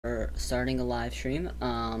For starting a live stream.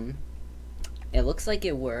 It looks like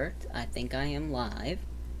it worked. I think I am live.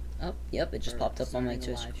 Oh, yep, it just popped up on my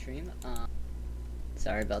Twitch live stream.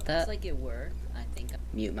 Sorry about that. Looks like it worked. I think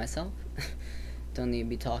mute myself. Don't need to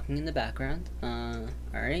be talking in the background.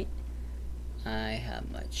 Alright. I have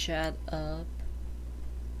my chat up.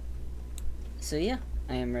 So yeah,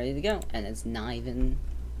 I am ready to go, and it's not even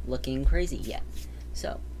looking crazy yet.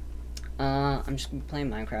 So, I'm just gonna be playing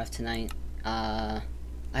Minecraft tonight.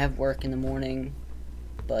 I have work in the morning,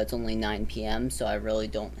 but it's only 9 p.m., so I really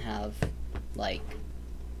don't have, like,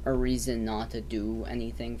 a reason not to do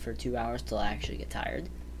anything for 2 hours till I actually get tired.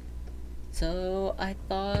 So, I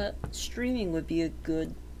thought streaming would be a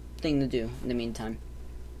good thing to do in the meantime.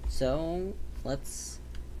 So, let's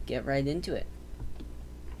get right into it.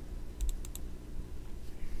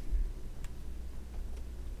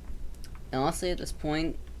 And honestly, at this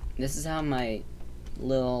point, this is how my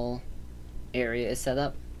little area is set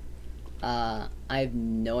up. I have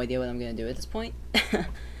no idea what I'm gonna do at this point.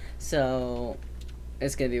 So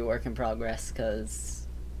it's gonna be a work in progress, because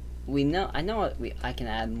I know I can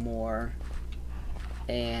add more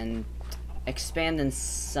and expand in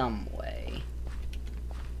some way.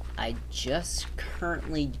 I just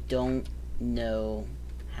currently don't know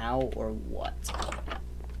how or what.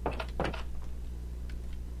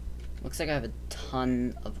 Looks like I have a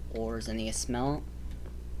ton of ores I need to smelt.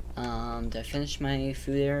 Did I finish my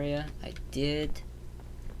food area? I did.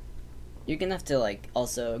 You're gonna have to, like,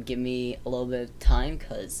 also give me a little bit of time,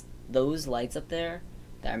 because those lights up there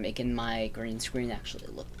that are making my green screen actually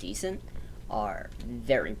look decent are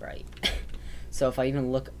very bright. So if I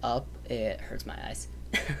even look up, it hurts my eyes.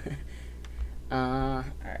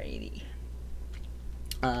 Alrighty.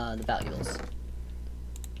 The valuables.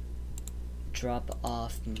 Drop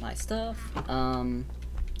off my stuff.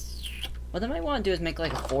 What I might want to do is make,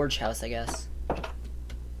 like, a forge house, I guess.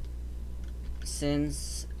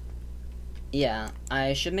 Since, yeah,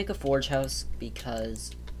 I should make a forge house,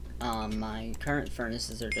 because, my current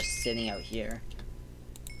furnaces are just sitting out here.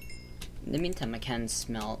 In the meantime, I can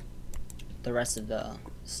smelt the rest of the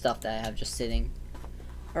stuff that I have just sitting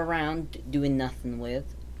around, doing nothing with.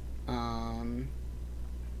 I'm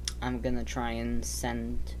gonna try and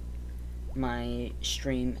send my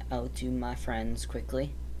stream out to my friends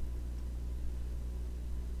quickly.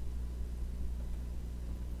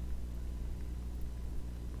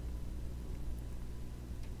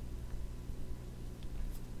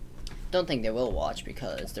 Don't think they will watch,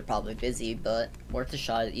 because they're probably busy, but worth a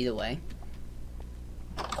shot either way.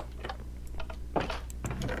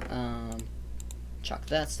 Chuck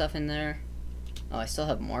that stuff in there. Oh, I still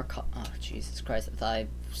have more oh, Jesus Christ, I thought I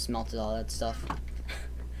smelted all that stuff.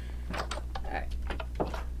 Alright.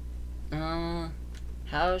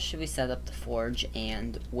 How should we set up the forge,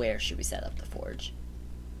 and where should we set up the forge?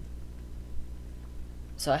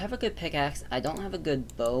 So I have a good pickaxe. I don't have a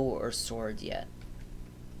good bow or sword yet.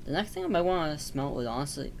 The next thing I might want to smelt would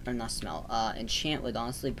honestly, or not smelt, enchant would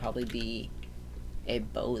honestly probably be a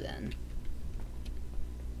bow then.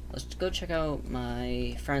 Let's go check out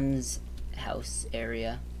my friend's house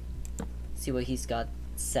area. See what he's got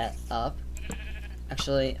set up.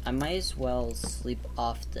 Actually, I might as well sleep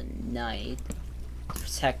off the night to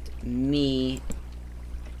protect me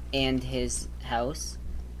and his house.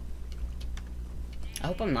 I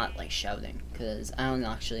hope I'm not, like, shouting, because I don't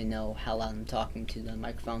actually know how loud I'm talking to the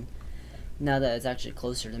microphone, now that it's actually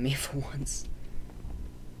closer to me for once.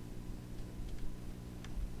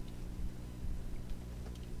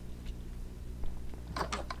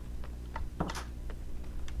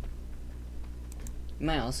 You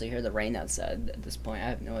might also hear the rain outside at this point. I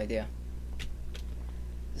have no idea.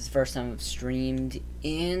 This is the first time I've streamed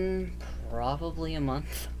in probably a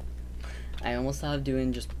month. I almost thought of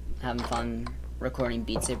doing just having fun recording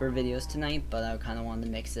Beat Saber videos tonight, but I kind of wanted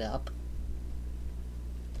to mix it up.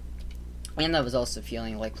 And I was also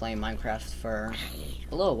feeling like playing Minecraft for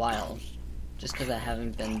a little while, just because I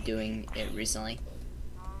haven't been doing it recently.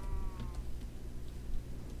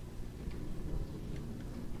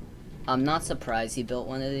 I'm not surprised he built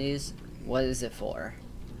one of these. What is it for?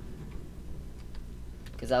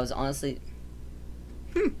 Because I was honestly...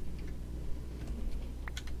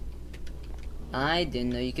 I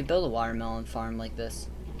didn't know you could build a watermelon farm like this.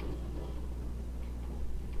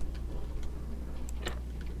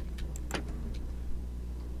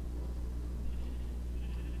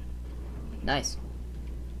 Nice.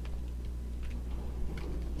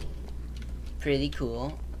 Pretty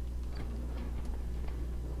cool.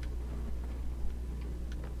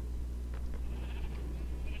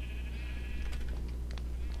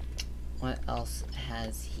 What else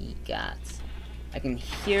has he got? I can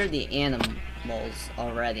hear the animals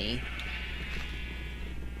already.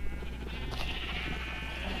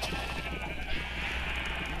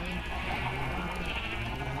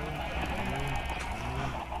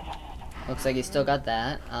 Looks like he's still got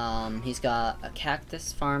that. He's got a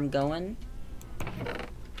cactus farm going.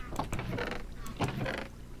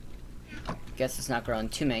 Guess it's not growing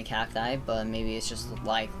too many cacti, but maybe it's just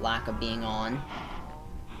like lack of being on.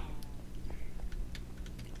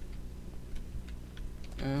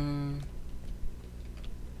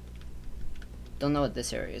 Don't know what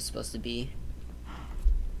this area is supposed to be.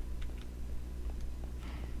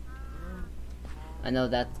 I know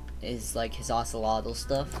that is like his ocelotl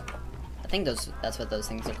stuff. I think that's what those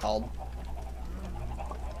things are called.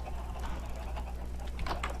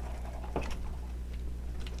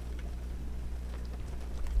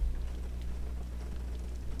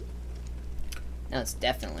 Now it's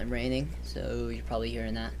definitely raining, so you're probably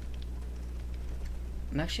hearing that.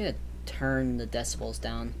 I'm actually gonna turn the decibels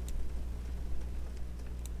down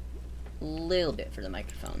a little bit for the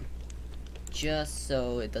microphone, just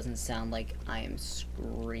so it doesn't sound like I am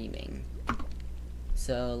screaming.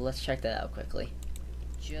 So let's check that out quickly.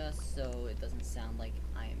 Just so it doesn't sound like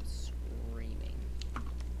I am screaming.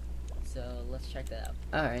 So let's check that out.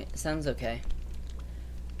 Alright, sounds okay.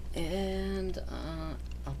 And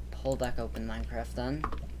I'll pull back open Minecraft then.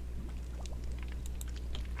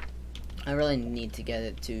 I really need to get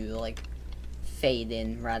it to like fade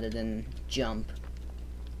in rather than jump,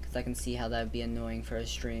 because I can see how that would be annoying for a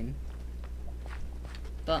stream.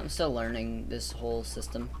 But I'm still learning this whole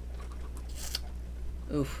system.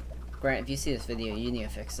 Oof. Grant, if you see this video, you need to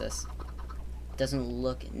fix this. It doesn't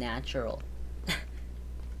look natural.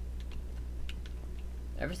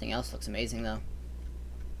 Everything else looks amazing though.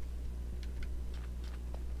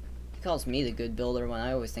 He calls me the good builder when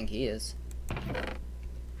I always think he is.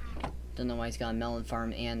 Don't know why he's got a melon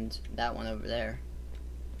farm and that one over there.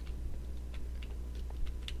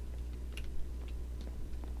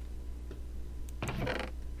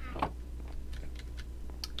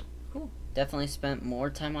 Cool. Definitely spent more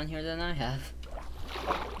time on here than I have.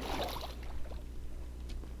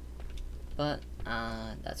 But,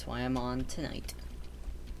 that's why I'm on tonight.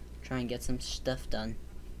 Try and get some stuff done.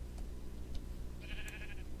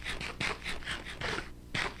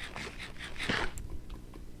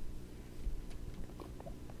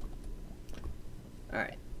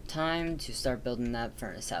 Alright, time to start building that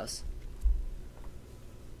furnace house.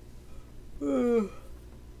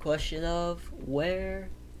 Question of where,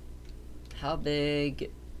 how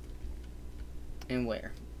big, and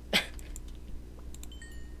where.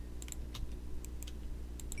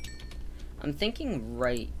 I'm thinking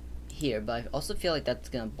right here, but I also feel like that's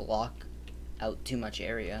gonna block out too much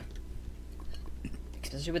area.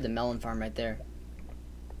 Especially with the melon farm right there.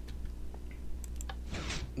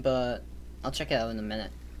 But I'll check it out in a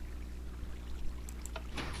minute.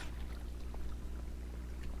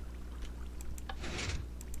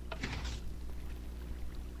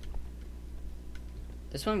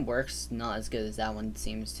 This one works not as good as that one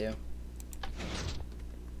seems to.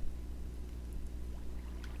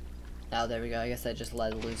 Oh, there we go. I guess I just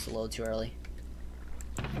let it loose a little too early.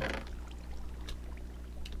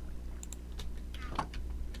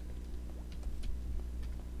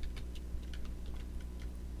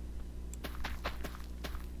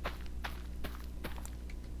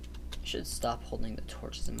 Should stop holding the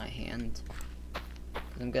torches in my hand.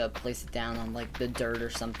 I'm gonna place it down on like the dirt or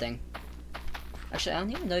something. Actually, I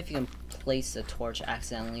don't even know if you can place a torch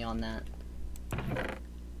accidentally on that.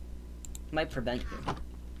 Might prevent you.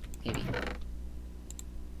 Maybe.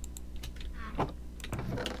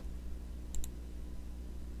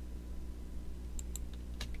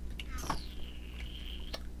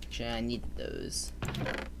 Actually, I need those.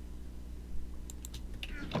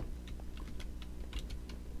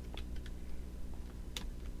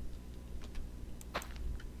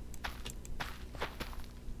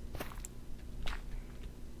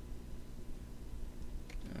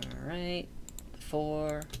 Alright,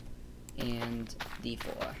 4 and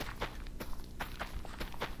D4.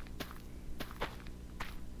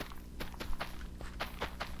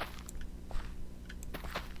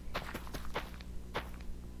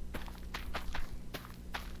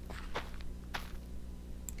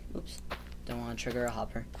 Oops, don't want to trigger a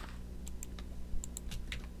hopper.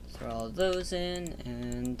 Throw all those in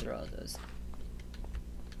and throw all those.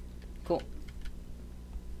 Cool.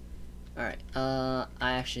 Alright, I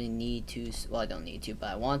actually need to, well, I don't need to, but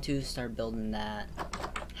I want to start building that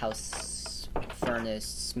house, furnace,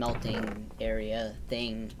 smelting area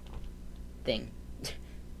thing.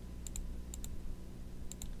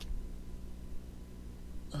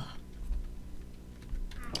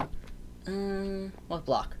 What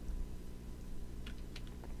block?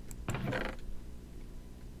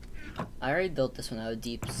 I already built this one out of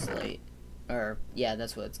deep slate. Or, yeah,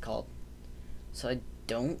 that's what it's called. So I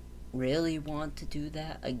don't really want to do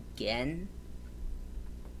that again.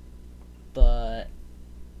 But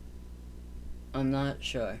I'm not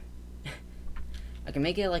sure. I can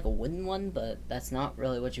make it like a wooden one, but that's not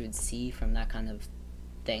really what you would see from that kind of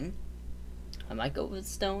thing. I might go with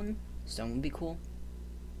stone. Stone would be cool.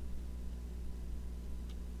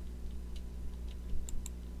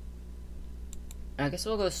 I guess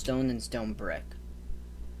we'll go stone and stone brick.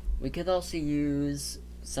 We could also use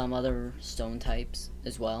some other stone types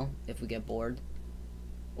as well if we get bored.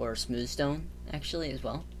 Or smooth stone, actually, as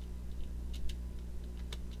well.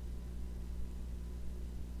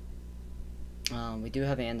 We do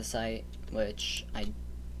have andesite, which I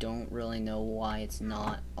don't really know why it's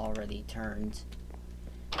not already turned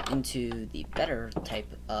into the better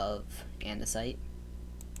type of andesite.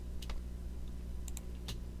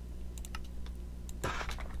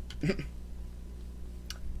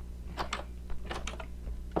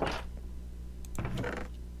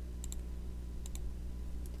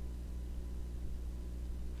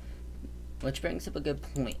 Which brings up a good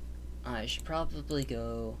point. I should probably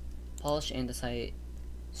go polished andesite,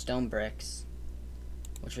 stone bricks,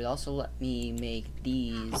 which would also let me make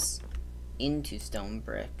these into stone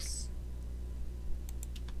bricks.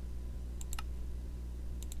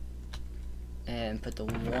 And put the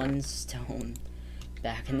one stone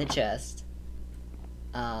back in the chest.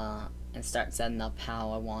 And start setting up how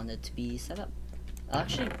I want it to be set up. I'll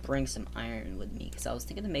actually bring some iron with me, because I was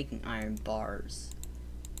thinking of making iron bars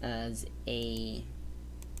as a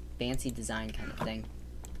fancy design kind of thing.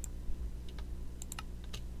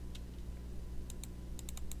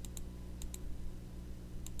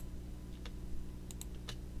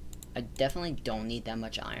 I definitely don't need that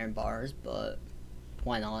much iron bars, but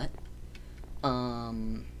why not? I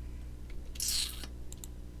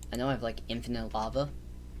know I have like infinite lava.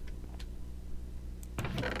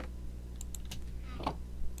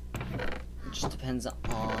 It just depends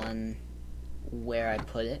on where I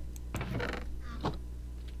put it.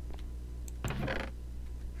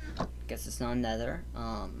 Guess it's not nether.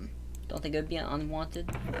 Don't think it would be unwanted.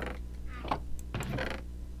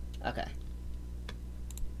 Okay.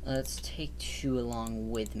 Let's take 2 along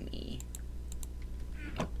with me.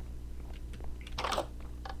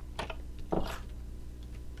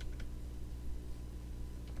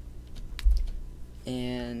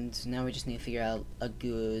 And now we just need to figure out a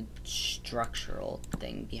good structural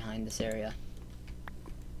thing behind this area.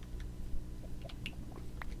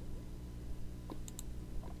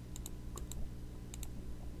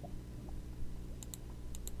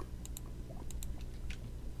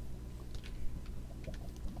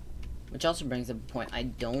 Which also brings up a point. I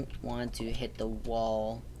don't want to hit the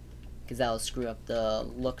wall because that'll screw up the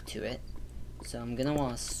look to it. So I'm gonna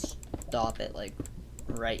want to stop it like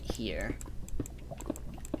right here.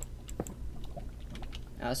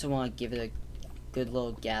 I also want to give it a good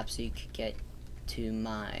little gap so you could get to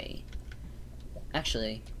my...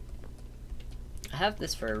 Actually, I have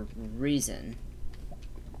this for a reason.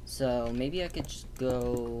 So maybe I could just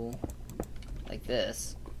go like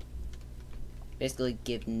this. Basically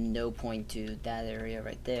give no point to that area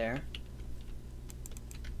right there.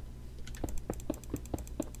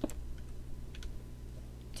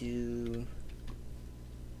 Do...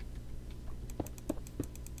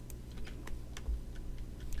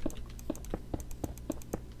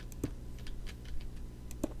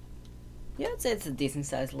 Yeah, I'd say it's a decent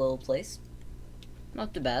sized little place.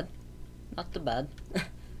 Not too bad. Not too bad.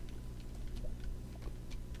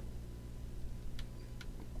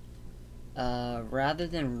 Rather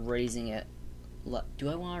than raising it, do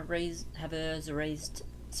I want to have it as a raised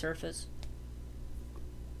surface?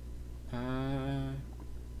 Nah.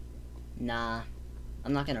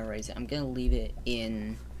 I'm not gonna raise it. I'm gonna leave it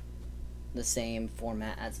in the same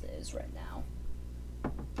format as it is right now.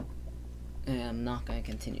 And I'm not gonna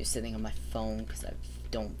continue sitting on my phone because I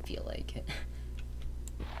don't feel like it.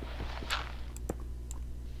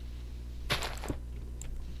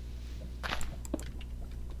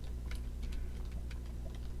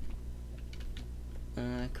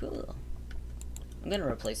 Cool. I'm gonna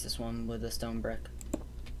replace this one with a stone brick.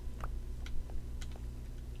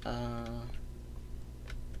 I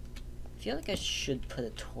feel like I should put a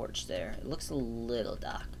torch there. It looks a little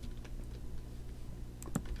dark.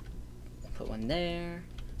 Put one there.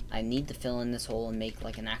 I need to fill in this hole and make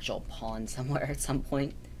like an actual pond somewhere at some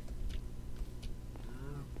point.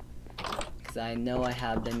 Because I know I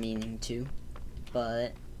have been meaning to.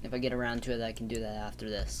 But if I get around to it, I can do that after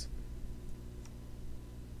this.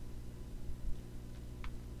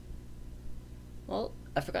 Well,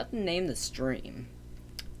 I forgot to name the stream,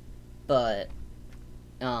 but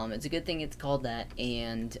it's a good thing it's called that,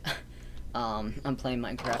 and I'm playing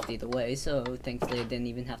Minecraft either way, so thankfully I didn't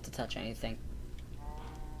even have to touch anything.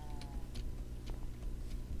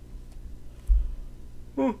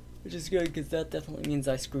 Which is good, because that definitely means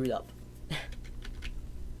I screwed up.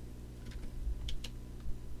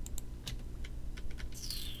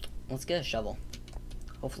 Let's get a shovel.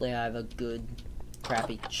 Hopefully I have a good,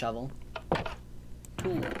 crappy shovel.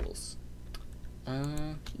 Tools.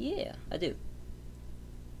 Yeah, I do.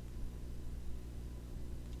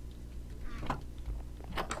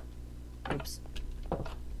 Oops.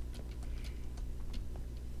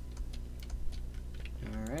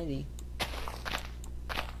 Alrighty.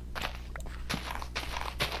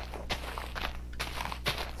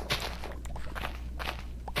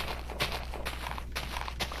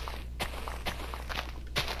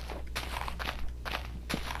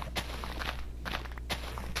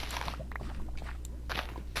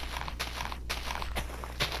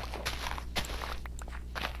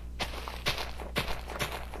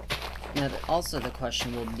 Now, also the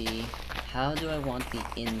question will be, how do I want the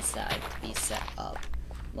inside to be set up?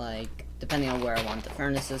 Like, depending on where I want the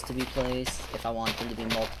furnaces to be placed, if I want them to be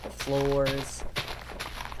multiple floors,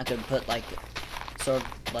 I could put like, sort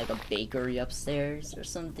of like a bakery upstairs or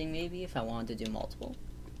something maybe, if I wanted to do multiple.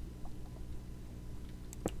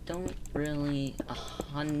 Don't really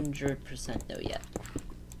 100% know yet.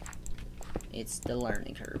 It's the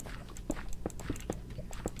learning curve.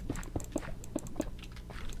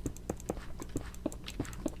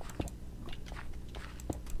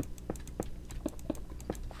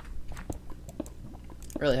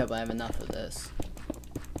 Really hope I have enough of this,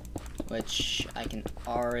 which I can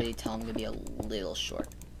already tell I'm gonna be a little short.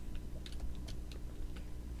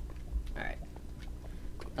 Alright.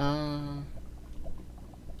 I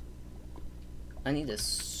need to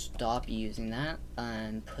stop using that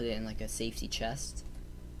and put it in like a safety chest.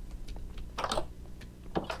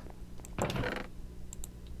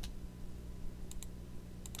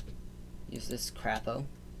 Use this crapo.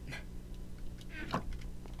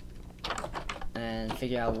 And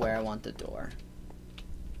figure out where I want the door.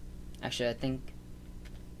 Actually, I think...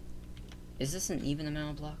 Is this an even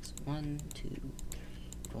amount of blocks? 1, 2, 3,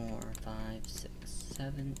 4, 5, 6,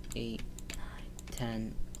 7, 8, 9,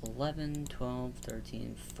 10, 11, 12,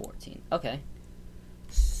 13, 14. Okay.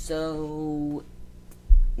 So...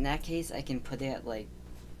 in that case, I can put it at, like...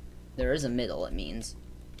 There is a middle, it means.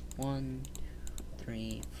 1, 2,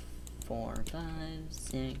 3, 4, 5,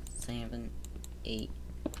 6, 7, 8...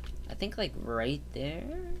 I think like right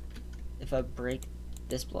there, if I break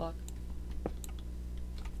this block.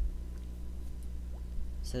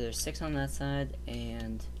 So there's 6 on that side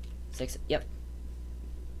and 6, yep.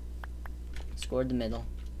 Scored the middle.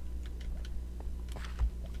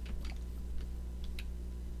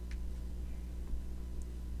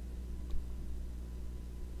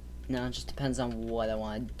 Now it just depends on what I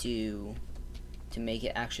want to do to make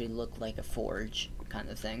it actually look like a forge kind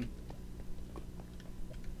of thing.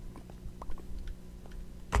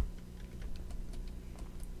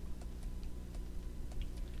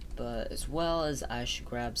 But as well as I should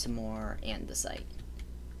grab some more andesite.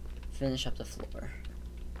 Finish up the floor.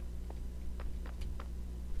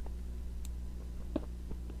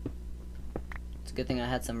 It's a good thing I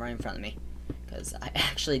had some right in front of me, because I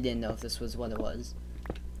actually didn't know if this was what it was.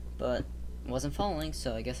 But it wasn't falling,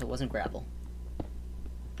 so I guess it wasn't gravel.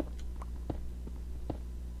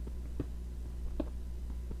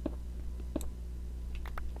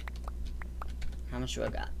 How much do I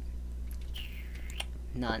got?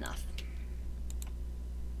 Not enough.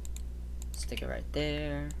 Stick it right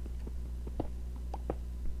there.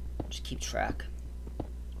 Just keep track.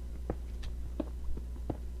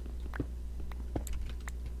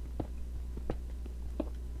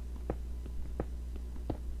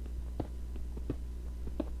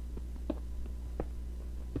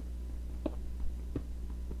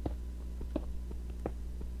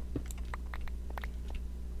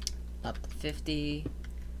 Up to 50.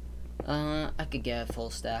 I could get a full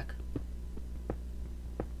stack.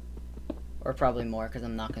 Or probably more, because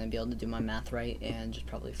I'm not going to be able to do my math right and just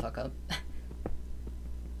probably fuck up.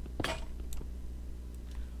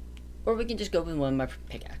 Or we can just go with one of my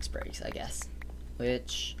pickaxe breaks, I guess.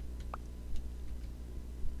 Which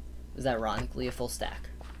is ironically a full stack.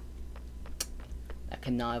 That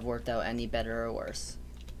could not have worked out any better or worse.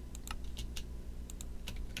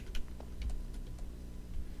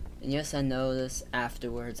 And yes, I noticed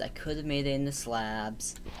afterwards I could have made it into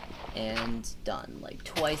slabs and done like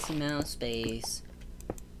twice the amount of space,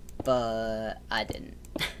 but I didn't.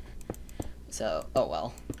 So, oh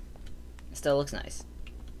well. Still looks nice.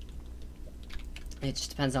 It just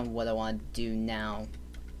depends on what I want to do now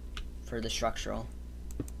for the structural.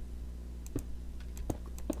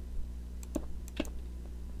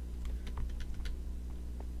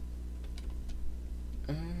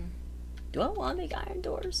 Do I want to make iron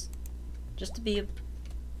doors? Just to be a,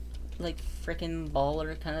 like, frickin'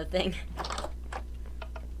 baller kind of thing?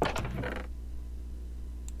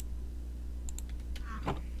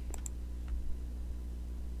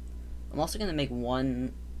 I'm also gonna make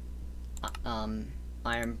one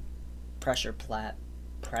iron pressure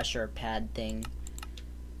pad thing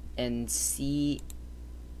and see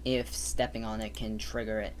if stepping on it can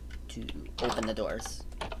trigger it to open the doors.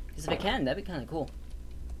 Because if it can, that'd be kind of cool.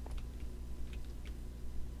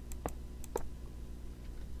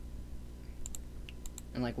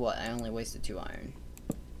 And like what? I only wasted 2 iron.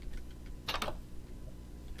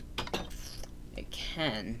 It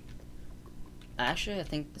can. Actually, I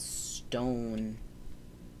think the stone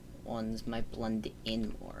ones might blend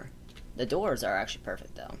in more. The doors are actually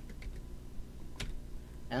perfect, though.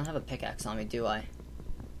 I don't have a pickaxe on me, do I?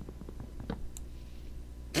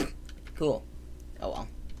 Cool. Oh well.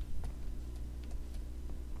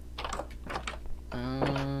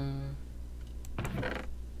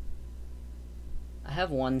 I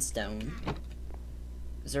have 1 stone.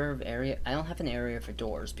 Is there an area? I don't have an area for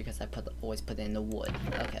doors because I always put it in the wood.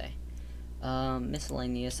 Okay.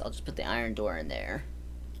 Miscellaneous. I'll just put the iron door in there.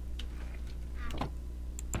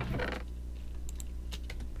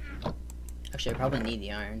 Actually, I probably need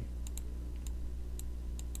the iron.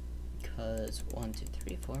 Because 1, 2,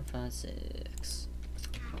 3, 4, 5, 6.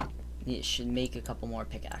 It should make a couple more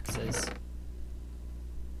pickaxes.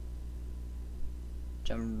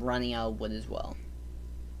 Which I'm running out of wood as well.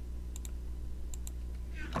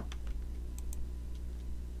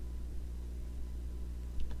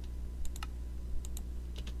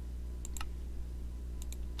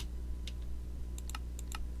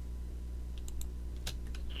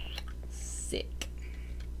 Sick.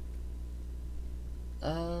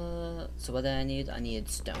 So what did I need? I needed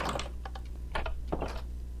stone.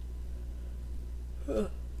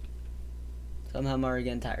 Somehow I'm already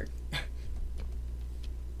getting tired.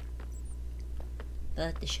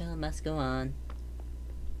 But the show must go on.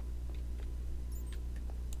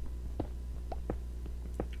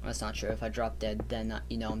 That's not true. If I drop dead, then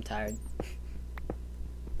you know I'm tired.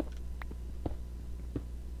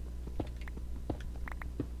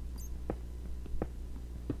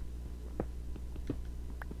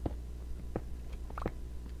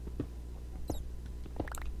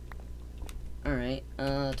 Alright,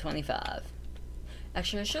 25.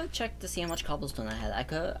 Actually, I should have checked to see how much cobblestone I had. I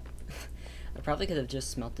probably could have just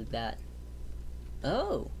smelted that.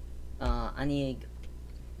 Oh! I need...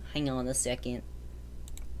 Hang on a second.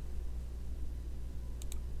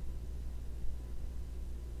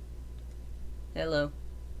 Hello.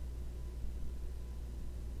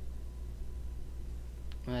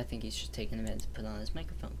 Well, I think he's just taking a minute to put on his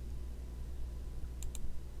microphone.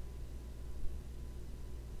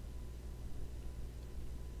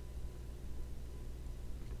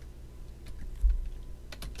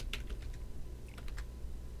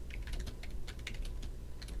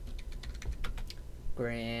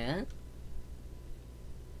 Grant.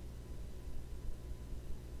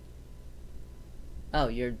 Oh,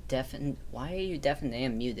 you're deaf and... Why are you deaf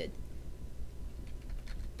and muted?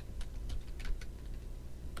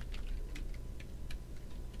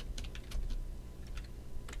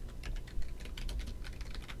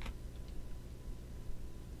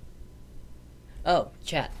 Oh,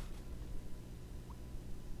 chat.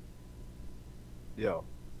 Yo.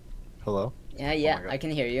 Hello? Yeah, I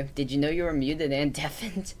can hear you. Did you know you were muted and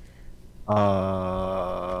deafened? No.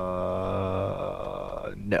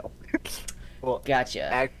 Well,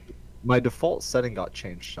 Gotcha. My default setting got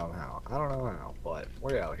changed somehow. I don't know how, but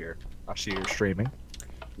we're out here. I see you're streaming.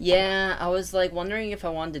 Yeah, I was like wondering if I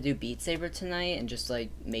wanted to do Beat Saber tonight and just like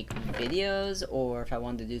make videos, or if I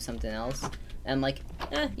wanted to do something else. And I'm like,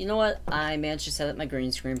 you know what? I managed to set up my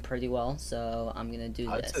green screen pretty well, so I'm gonna do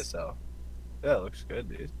I'd this. say so. Yeah, it looks good,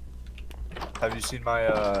 dude. Have you seen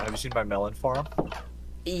my melon farm?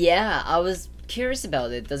 Yeah, I was curious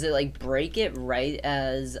about it. Does it like break it right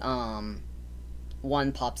as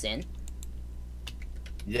one pops in?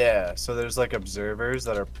 Yeah, so there's like observers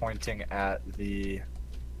that are pointing at the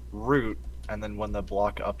root, and then when the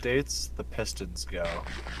block updates, the pistons go.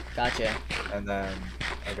 Gotcha. And then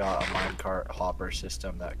I got a minecart hopper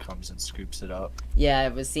system that comes and scoops it up. Yeah, I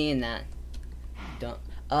was seeing that. Don't.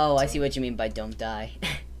 Oh, I see what you mean by don't die.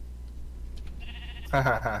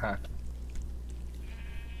 Yeah.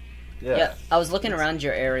 Yeah, I was looking around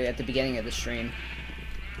your area at the beginning of the stream.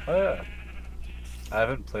 Oh yeah. I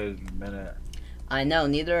haven't played in a minute. I know,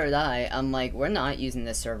 neither did I. I'm like, we're not using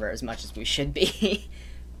this server as much as we should be.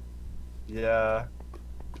 Yeah,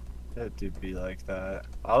 it do be like that.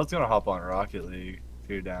 I was gonna hop on Rocket League if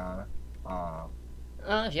you're down. Um,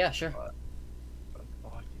 Yeah, sure.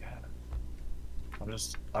 oh yeah.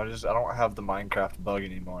 I don't have the Minecraft bug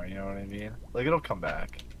anymore. You know what I mean? Like it'll come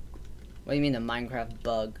back. What do you mean, the Minecraft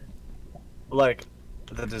bug? Like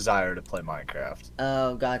the desire to play Minecraft.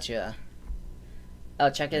 Oh, gotcha. Oh,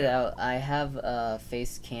 check it Yeah. out. I have a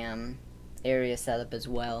face cam area set up as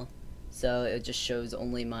well. So it just shows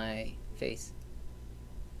only my face.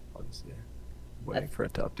 I'll just see. Waiting for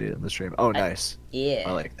it to update in the stream. Oh, nice. Yeah.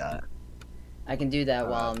 I like that. I can do that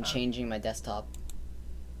while I'm that. changing my desktop.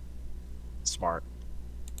 Smart.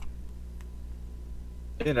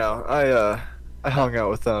 You know, I hung out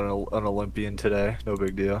with an Olympian today. No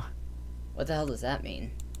big deal. What the hell does that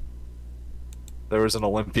mean? There was an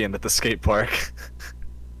Olympian at the skate park.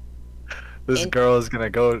 This In- girl is gonna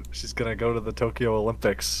go. She's gonna go to the Tokyo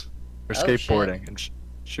Olympics for Oh, shit. skateboarding, and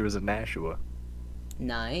she was in Nashua.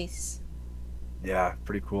 Nice. Yeah,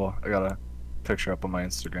 pretty cool. I got a picture up on my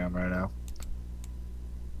Instagram right now.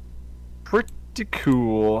 Pretty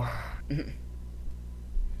cool.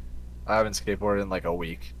 I haven't skateboarded in like a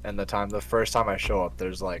week, and the first time I show up,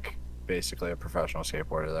 there's like basically a professional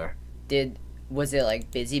skateboarder there. Was it like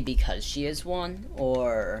busy because she is one,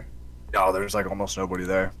 or? No, there's like almost nobody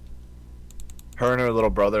there. Her and her little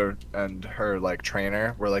brother and her like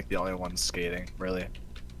trainer were like the only ones skating, really.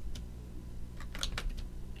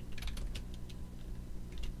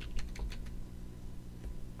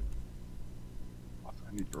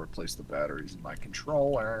 I need to replace the batteries in my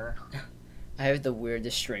controller. I have the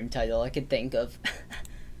weirdest stream title I could think of.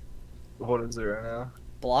 What is it right now?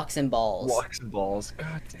 Blocks and balls. Blocks and balls.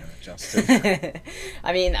 God damn it, Justin.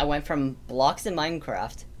 I mean, I went from blocks in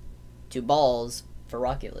Minecraft to balls for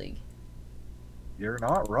Rocket League. You're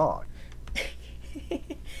not wrong.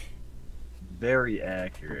 Very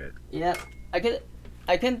accurate. Yeah, I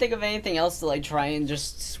couldn't think of anything else to like try and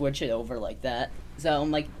just switch it over like that. So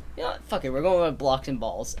I'm like, you know what, fuck it, we're going with blocks and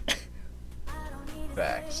balls.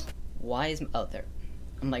 Facts. Why is there?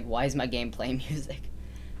 I'm like, why is my game playing music?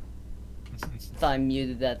 Thought I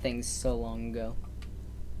muted that thing so long ago.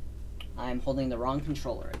 I'm holding the wrong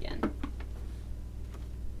controller again.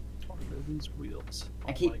 What are these wheels?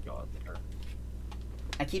 I Oh keep- my god.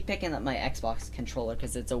 I keep picking up my Xbox controller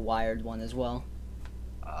because it's a wired one as well.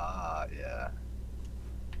 Ah, yeah.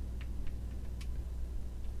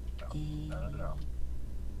 No.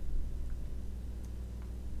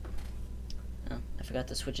 Oh, I forgot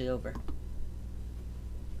to switch it over.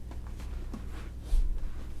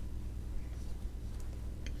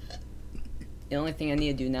 The only thing I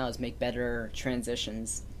need to do now is make better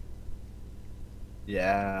transitions.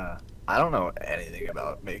 Yeah. I don't know anything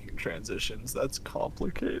about making transitions. That's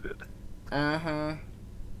complicated. Uh-huh.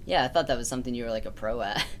 Yeah, I thought that was something you were like a pro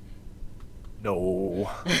at. No.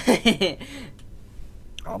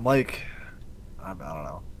 I'm like, I don't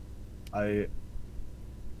know.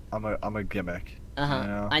 I'm a gimmick. Uh-huh. You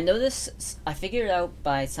know? I noticed, I figured out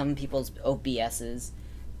by some people's OBSs,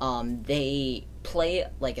 they play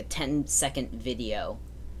like a 10-second video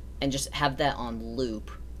and just have that on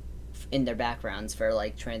loop in their backgrounds for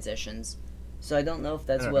like transitions. So I don't know if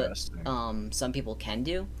that's what Interesting. some people can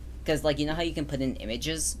do, because like, you know how you can put in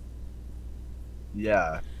images?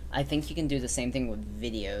 Yeah. I think you can do the same thing with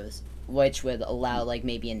videos, which would allow like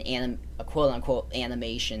maybe a quote unquote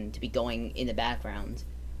animation to be going in the background,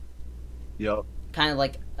 Yep. kind of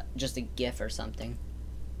like just a GIF or something.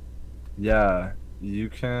 Yeah. You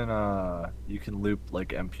can loop like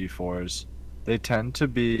MP4s. They tend to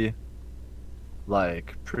be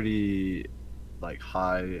like pretty like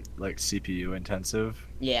high like CPU intensive.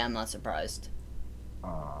 Yeah, I'm not surprised.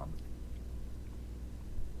 Um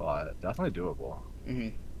but definitely doable. Hmm.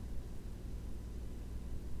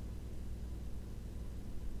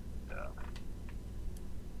 Yeah.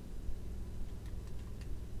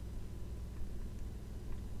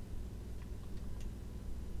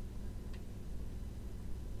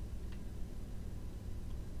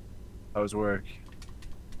 How was work?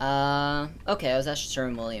 Okay, I was at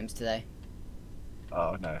Sherwin-Williams today.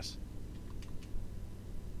 Oh, nice.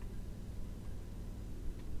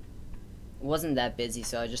 It wasn't that busy,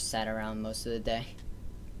 so I just sat around most of the day.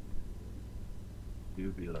 You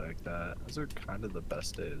be like that. Those are kind of the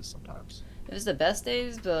best days sometimes. It was the best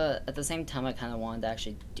days, but at the same time, I kind of wanted to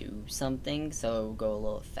actually do something, so it would go a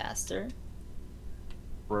little faster.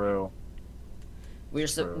 Bro.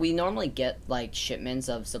 True. We normally get like shipments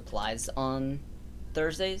of supplies on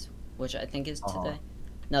Thursdays, which I think is today.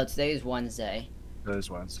 No, today is Wednesday. Today's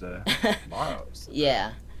Wednesday. Tomorrow's the day.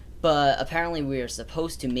 Yeah, but apparently we were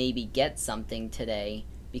supposed to maybe get something today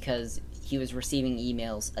because he was receiving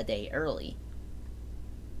emails a day early.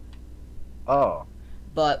 Oh.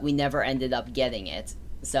 But we never ended up getting it.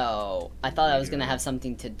 So I thought I was gonna Weird. have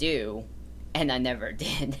something to do, and I never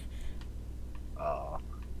did. Oh.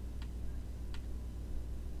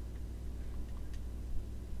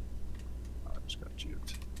 I just got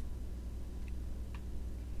juked.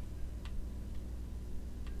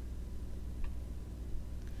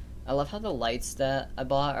 I love how the lights that I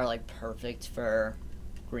bought are like perfect for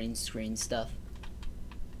green screen stuff.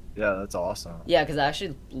 Yeah, that's awesome. Yeah, because I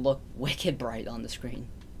actually look wicked bright on the screen.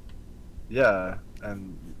 Yeah,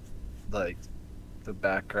 and like the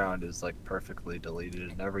background is like perfectly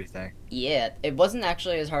deleted and everything. Yeah, it wasn't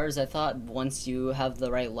actually as hard as I thought once you have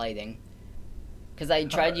the right lighting. Because I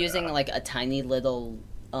tried using Yeah. like a tiny little,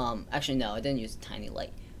 actually no, I didn't use a tiny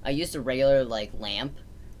light. I used a regular like lamp,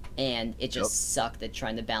 and it just sucked at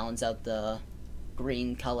trying to balance out the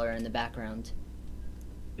green color in the background.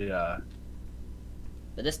 Yeah.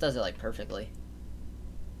 But this does it like perfectly.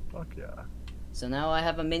 Fuck yeah. So now I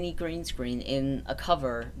have a mini green screen in a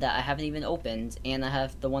cover that I haven't even opened, and I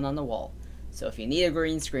have the one on the wall. So if you need a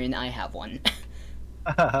green screen, I have one.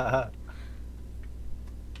 I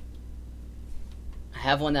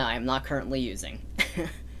have one that I am not currently using.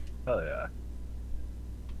 Hell yeah.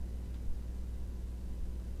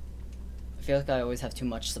 I feel like I always have too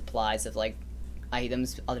much supplies of like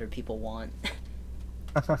items other people want.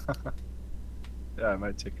 Yeah, I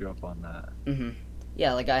might take you up on that.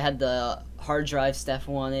 Yeah, like I had the hard drive Steph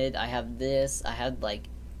wanted. I have this. I had like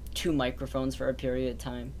 2 microphones for a period of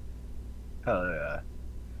time. Hell yeah.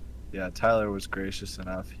 Yeah, Tyler was gracious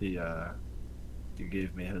enough. He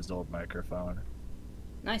gave me his old microphone.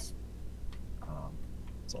 Nice.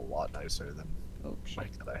 It's a lot nicer than Oh the shit.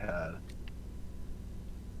 mic that I had.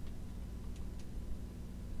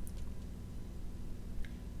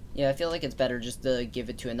 Yeah, I feel like it's better just to give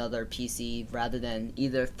it to another PC rather than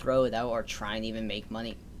either throw it out or try and even make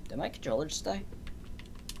money. Did my controller just die?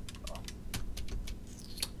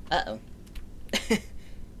 Uh-oh.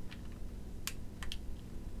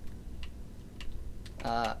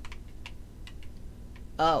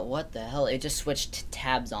 Oh, what the hell? It just switched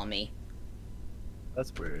tabs on me.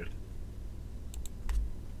 That's weird.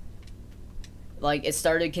 Like, it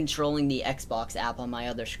started controlling the Xbox app on my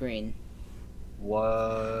other screen.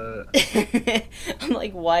 What? I'm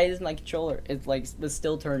like, why is my controller? It's like, was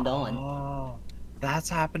still turned on. Oh, that's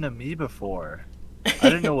happened to me before. I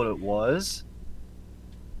didn't know what it was.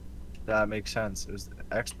 That makes sense. It was the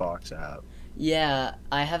Xbox app. Yeah,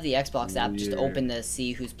 I have the Xbox app just Weird. open to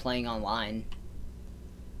see who's playing online.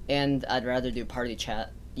 And I'd rather do party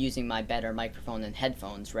chat using my better microphone and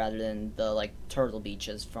headphones rather than the, like, Turtle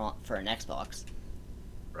Beaches for an Xbox.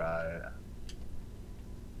 Right.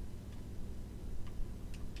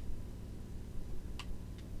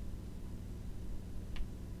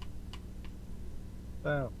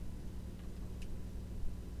 Oh.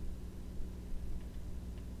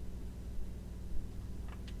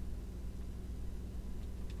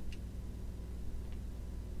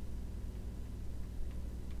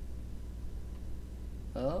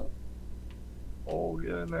 Oh, Oh,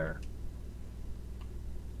 get in there.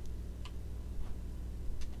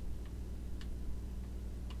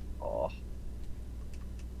 Oh,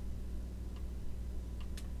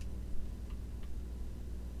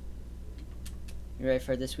 you ready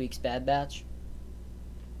for this week's Bad Batch?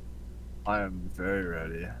 I am very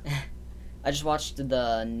ready. I just watched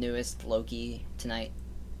the newest Loki tonight.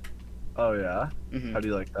 Oh yeah? hmm How do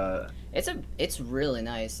you like that? It's really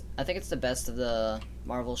nice. I think it's the best of the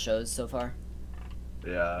Marvel shows so far.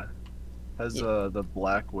 Yeah. Has Yeah. the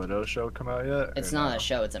Black Widow show come out yet? It's or not no? a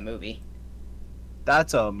show, it's a movie.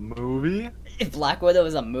 That's a movie? Black Widow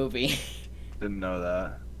is a movie. Didn't know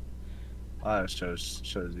that. That shows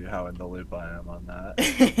you how in the loop I am on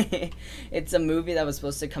that. It's a movie that was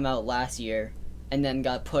supposed to come out last year and then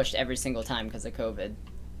got pushed every single time because of COVID.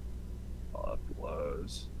 Oh, that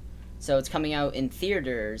blows. So it's coming out in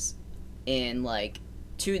theaters in like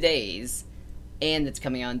 2 days, and it's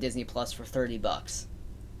coming out on Disney Plus for $30.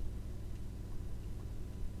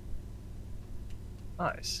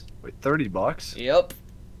 Nice. Wait, $30? Yep.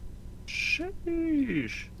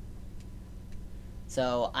 Sheesh.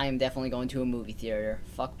 So I am definitely going to a movie theater.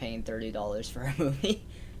 Fuck paying $30 for a movie.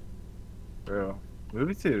 Bro,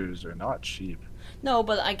 movie theaters are not cheap. No,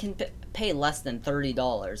 but I can pay less than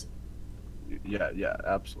 $30. Yeah,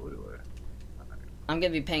 absolutely. I'm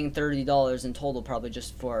gonna be paying $30 in total, probably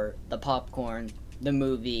just for the popcorn, the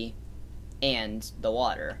movie, and the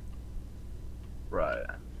water. Right.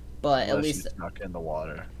 But at Unless least she's stuck in the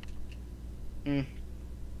water. Mm.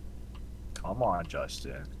 Come on,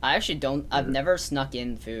 Justin. I actually don't. I've Dude. never snuck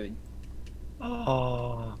in food.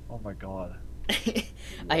 Oh my god. I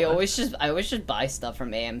What? always just buy stuff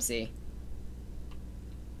from AMC.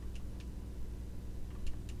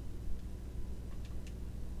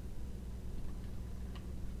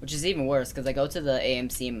 Which is even worse because I go to the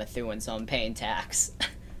AMC in Methuen, so I'm paying tax.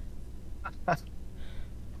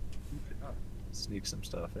 Sneak some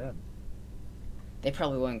stuff in. They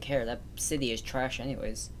probably wouldn't care. That city is trash,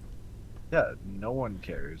 anyways. Yeah, no one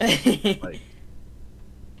cares. Like,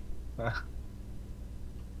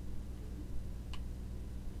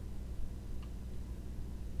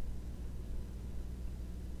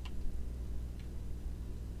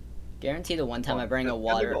 Guarantee the one time I bring a get in the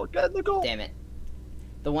water. goal, get in the goal. Damn it.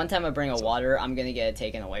 The one time I bring a water, I'm gonna get it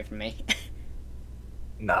taken away from me.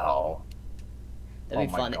 No. That'd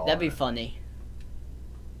be Oh my funny. That'd be God. funny.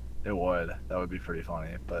 It would. That would be pretty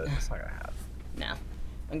funny, but it's not gonna happen. No.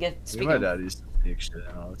 I'm get Me and speaking my of, dad used to sneak shit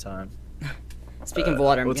in all the time. speaking of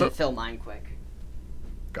water, I'm what's gonna up? fill mine quick.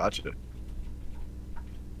 Gotcha.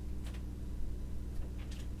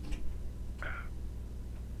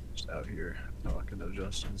 Just out here talking to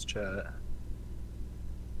Justin's chat.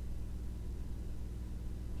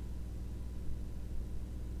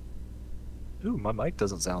 Ooh, my mic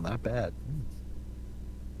doesn't sound that bad.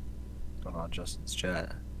 What's going on Justin's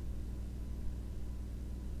chat?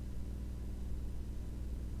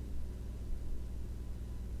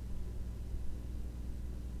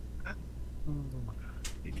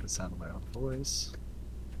 Hate the sound of my own voice.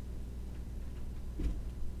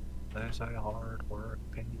 There's a hard work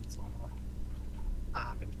pays off.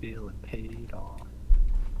 I've been feeling paid off.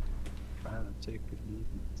 Trying to take it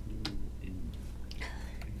easy.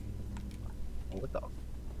 What the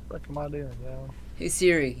frick am I doing, yo? Hey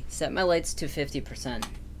Siri, set my lights to 50%.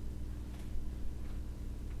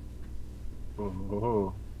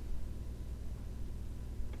 Ooh.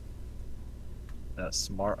 That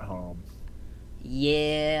smart home.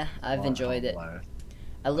 Yeah, I've Smart enjoyed home it. life.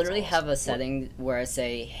 I literally have a awesome. setting where I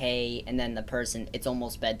say hey, and then the person, it's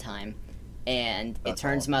almost bedtime, and it That's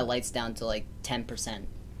turns my awesome. lights down to like 10%.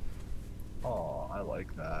 Oh, I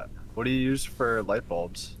like that. What do you use for light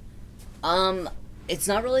bulbs? It's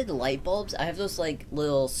not really the light bulbs. I have those like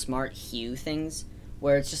little smart hue things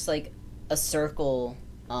where it's just like a circle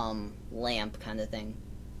lamp kind of thing.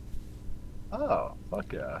 Oh,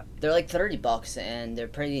 fuck yeah. They're like $30 and they're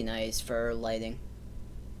pretty nice for lighting.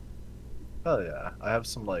 Hell yeah. I have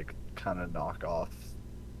some like kind of knockoff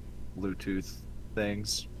Bluetooth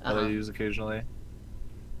things that I Uh-huh. use occasionally.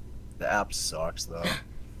 The app sucks though.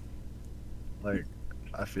 Like,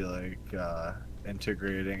 I feel like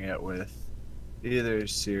integrating it with either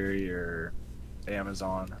Siri or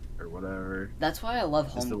Amazon or whatever. That's why I love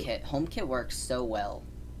Is the- HomeKit. HomeKit works so well.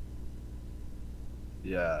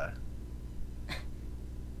 Yeah.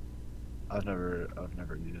 I've never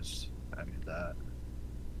used any of that.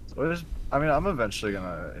 So I mean, I'm eventually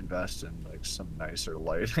gonna invest in like some nicer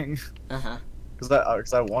lighting Uh-huh.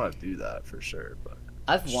 because I want to do that for sure. But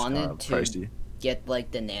I've it's just kind wanted of to pricey. get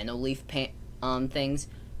like the Nanoleaf things.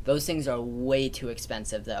 Those things are way too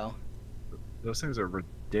expensive though. Those things are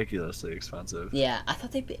ridiculously expensive. Yeah, I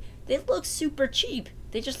thought they look super cheap.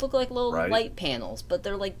 They just look like little Right? light panels, but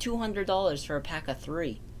they're like $200 for a pack of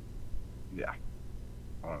 3. Yeah.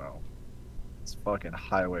 I don't know. It's fucking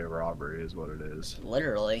highway robbery is what it is.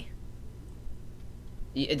 Literally.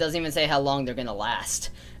 It doesn't even say how long they're gonna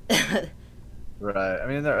last. Right. I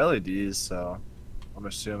mean, they're LEDs, so I'm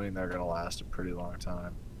assuming they're gonna last a pretty long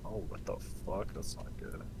time. Oh, what the fuck? That's not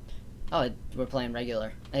good. Oh, we're playing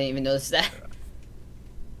regular. I didn't even notice that.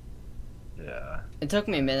 Yeah. It took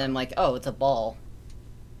me a minute. I'm like, oh, it's a ball.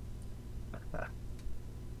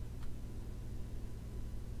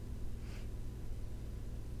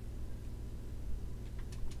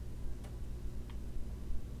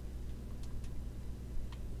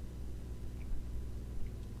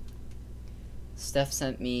 Steph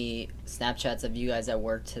sent me Snapchats of you guys at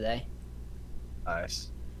work today. Nice.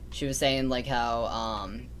 She was saying like how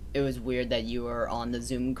it was weird that you were on the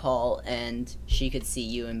Zoom call and she could see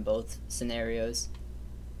you in both scenarios.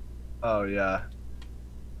 Oh yeah.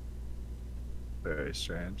 Very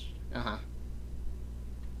strange. Uh-huh.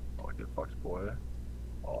 Oh, get fucked, boy.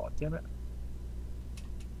 Oh, damn it.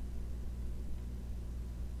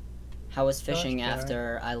 How was fishing Gosh,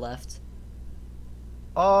 after I left?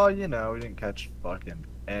 Oh, you know, we didn't catch fucking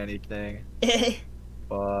anything,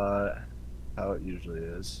 but how it usually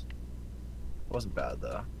is. It wasn't bad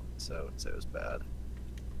though, so I would say it was bad.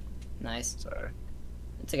 Nice. Sorry.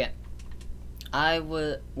 It's okay. I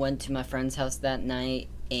went to my friend's house that night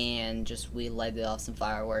and just we lighted off some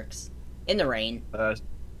fireworks in the rain.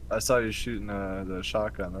 I saw you shooting the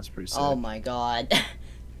shotgun. That's pretty Oh sick, my god.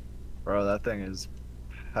 bro. That thing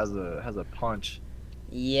has a punch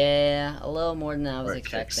Yeah, a little more than I was or it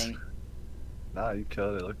kicks. expecting. Nah, you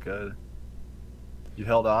killed it. Looked good. You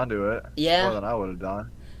held on to it more Yeah, than I would have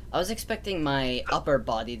done. I was expecting my upper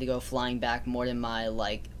body to go flying back more than my,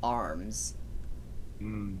 like, arms.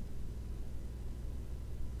 Mm.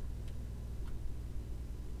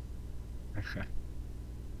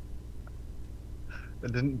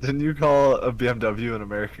 Didn't you call a BMW an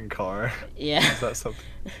American car? Yeah. Is that something?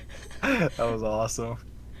 That was awesome.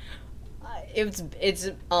 It's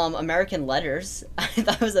American letters. I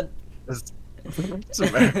thought it was a. It's, it's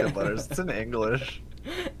American letters. It's in English.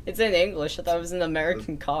 It's in English. I thought it was an It's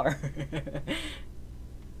American car.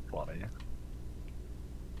 funny.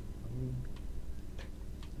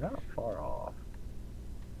 Not far off.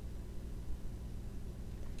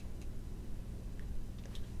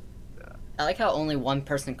 Yeah, I like how only one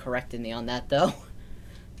person corrected me on that, though.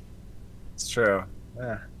 it's true.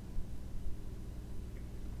 Yeah,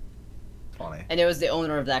 funny. And it was the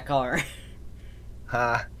owner of that car.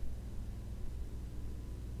 Ha.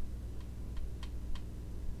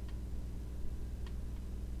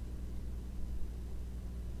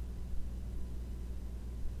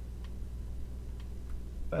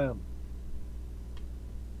 Bam.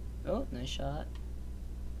 Oh, nice shot.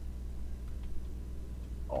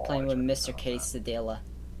 Oh, Playing I with should've Mr. done Quesadilla.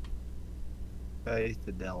 that.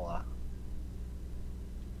 Quesadilla.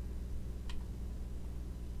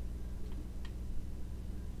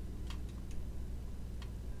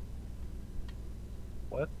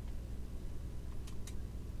 What?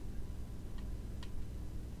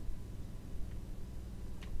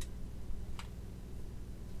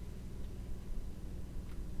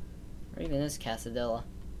 Or even is Casadilla.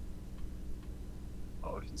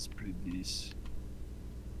 Oh, he's pretty decent.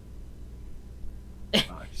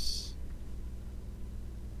 Nice.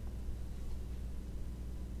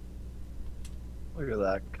 Look at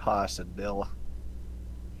that quesadilla.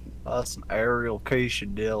 That's an aerial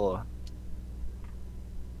quesadilla.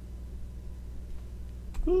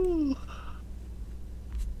 Ooh.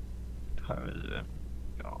 Time is it?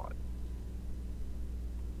 God.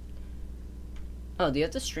 Oh, do you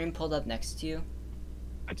have the stream pulled up next to you?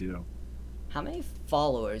 I do. How many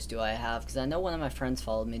followers do I have? Because I know one of my friends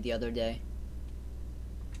followed me the other day.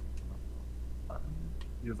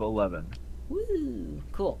 You have 11. Woo!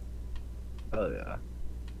 Cool. Oh yeah.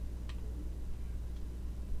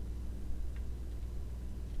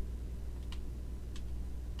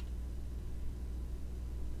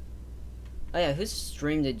 Oh yeah, whose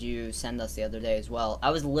stream did you send us the other day as well?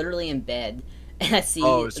 I was literally in bed, and I see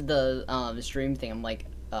Oh, it's the stream thing. I'm like,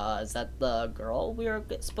 is that the girl we were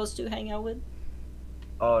supposed to hang out with?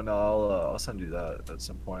 Oh no, I'll send you that at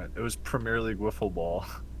some point. It was Premier League Wiffle Ball.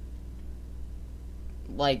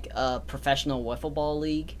 Like a professional wiffle ball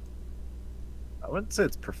league? I wouldn't say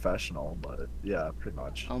it's professional, but yeah, pretty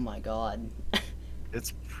much. Oh my god.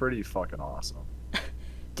 It's pretty fucking awesome.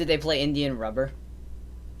 Did they play Indian rubber?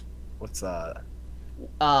 What's that?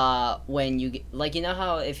 When you get, like, you know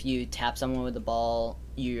how if you tap someone with the ball,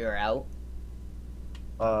 you're out?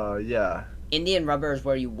 Yeah. Indian rubber is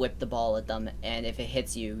where you whip the ball at them, and if it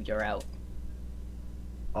hits you, you're out.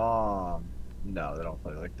 No, they don't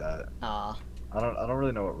play like that. Ah. I don't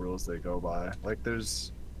really know what rules they go by. Like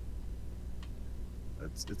there's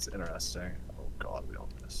it's interesting. Oh god, we all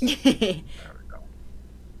missed. There we go.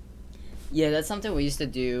 Yeah, that's something we used to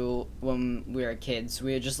do when we were kids.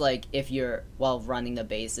 We were just like, if you're, while running the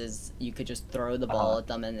bases, you could just throw the ball at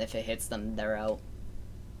them, and if it hits them, they're out.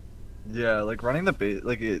 Yeah, like running the base,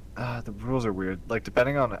 like the rules are weird. Like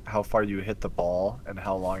depending on how far you hit the ball and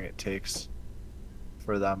how long it takes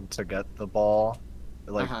for them to get the ball,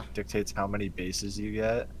 it like dictates how many bases you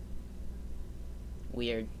get.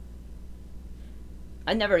 Weird.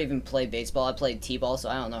 I never even played baseball. I played t-ball, so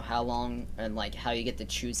I don't know how long and like how you get to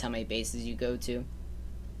choose how many bases you go to.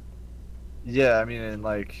 Yeah, I mean in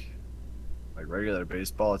like regular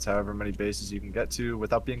baseball, it's however many bases you can get to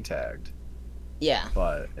without being tagged. Yeah.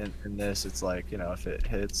 But in this, it's like, you know, if it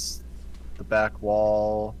hits the back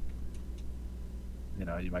wall, you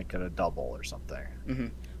know, you might get a double or something. Mm-hmm.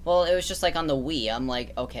 Well, it was just like on the Wii. I'm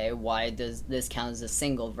like, okay, why does this count as a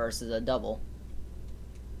single versus a double?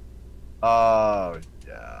 Oh,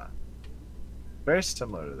 yeah. Very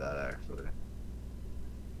similar to that, actually.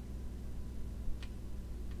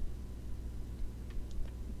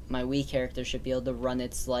 My Wii character should be able to run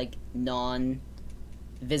its, like,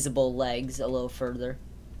 non-visible legs a little further.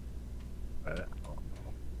 Right. Oh,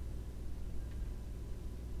 no.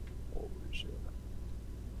 Holy shit.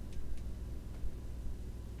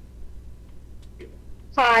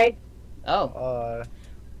 Hi. Oh, Uh,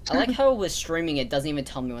 I like how with streaming it doesn't even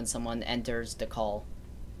tell me when someone enters the call.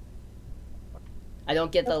 I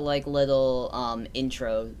don't get the like little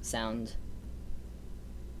intro sound.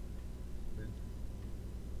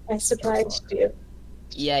 I surprised you.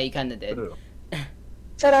 Yeah, you kind of did. Ew.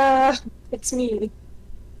 Ta-da! It's me.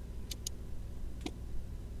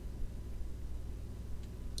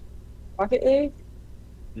 Rocket League?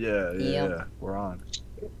 Yeah, Yep. we're on.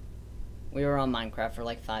 We were on Minecraft for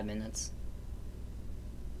like 5 minutes.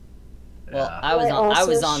 Well, Yeah. I was I on. I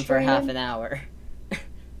was also on for half stream. an hour.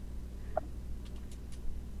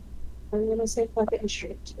 I'm gonna say fuck it and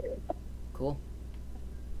stream too. Cool.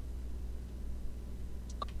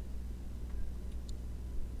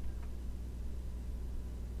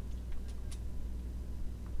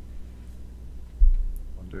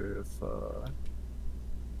 Wonder if that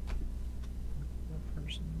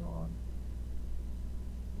person's on.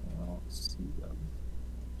 I don't see them.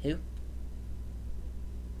 Who?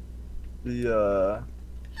 The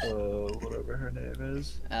whatever her name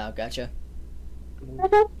is. Oh, gotcha. We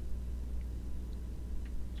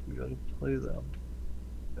gotta play them.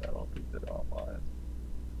 Yeah, I don't think they're online.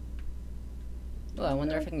 Oh, I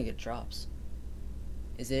wonder if I can get drops.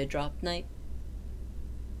 Is it a drop night?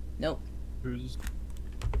 Nope. Who's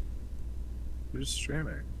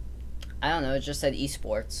streaming? I don't know. It just said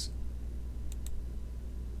esports.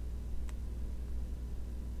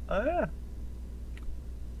 Oh yeah.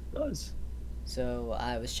 It does. So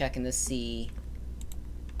I was checking to see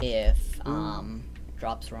if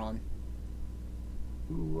drops were on.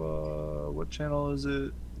 Who, what channel is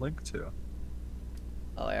it linked to?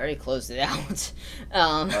 Oh, I already closed it out.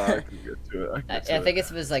 I can get to it. I think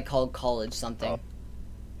it was like called college something. Oh.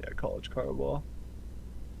 Yeah, College Carball.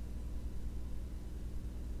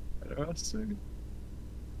 Interesting.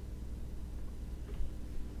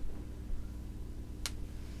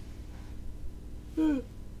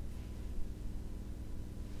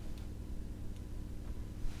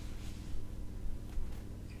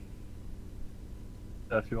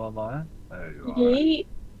 If you online? There you are. Yeet.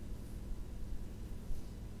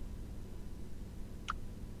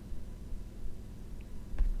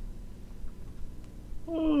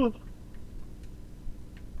 Oh.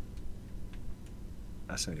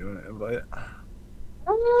 I sent you an invite.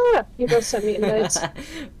 Ah, you both sent me invites.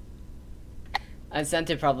 I sent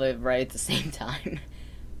it probably right at the same time.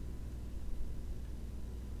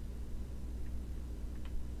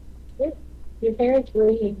 You're very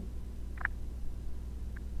green.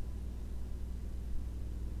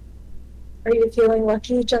 Are you feeling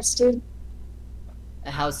lucky, Justin?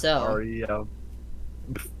 How so? REM.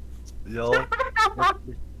 Yo,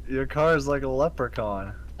 your car is like a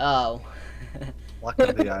leprechaun. Oh. Luck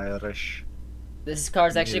of the Irish. This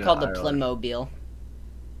car's actually Yeah, called the Irish. Playmobil.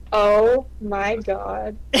 Oh my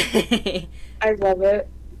god. I love it.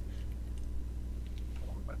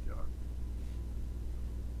 Oh my God.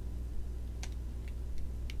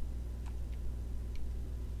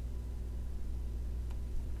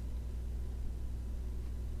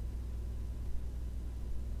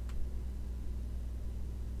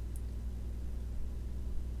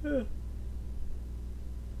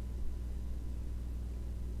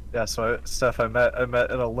 Yeah, so Steph, I met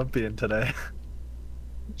an Olympian today.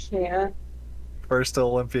 Yeah. First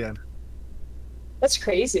Olympian. That's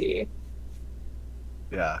crazy.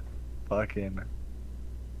 Yeah. Fucking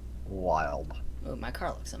wild. Oh, my car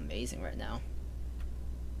looks amazing right now.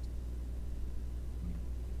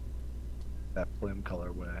 That flame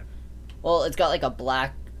colorway. Well, it's got like a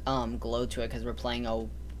black glow to it because we're playing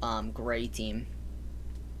a gray team.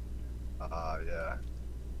 Yeah.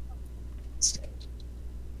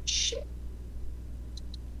 Shit.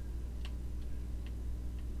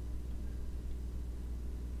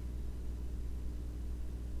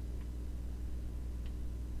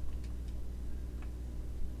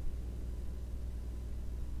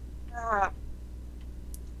 Ah,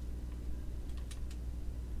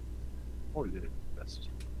 Oh yeah. Best.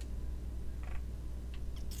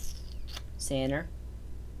 Sander.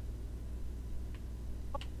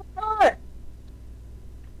 God.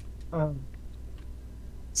 Um,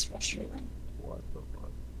 It's frustrating. what the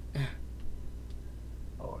fuck?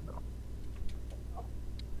 Oh no.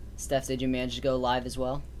 Steph, did you manage to go live as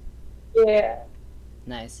well? Yeah.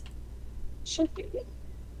 Nice. Should be.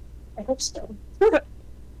 I hope so.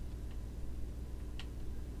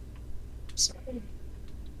 Sorry.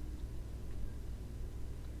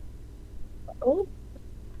 Oh.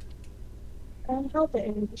 I'm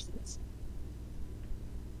helping.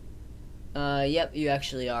 Yep, you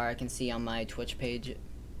actually are. I can see on my Twitch page.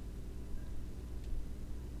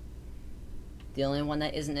 The only one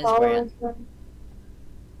that isn't is Grant.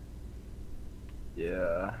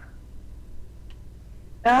 Yeah.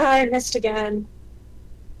 Ah, I missed again.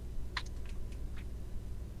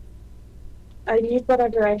 I need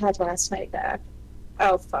whatever I had last night back.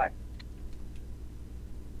 Oh, fuck.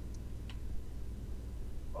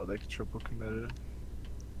 Oh, they triple committed.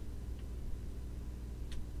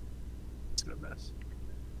 It's gonna miss.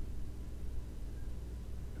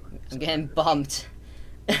 I'm getting bumped.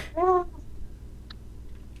 Ah.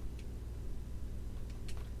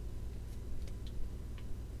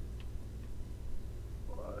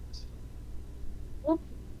 What? Whoop.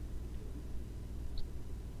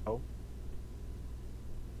 Oh.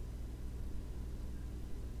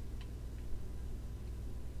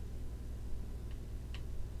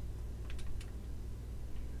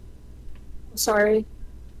 I'm sorry.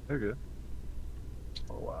 They're good.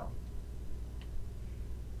 Oh wow.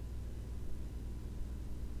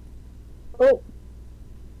 Oh.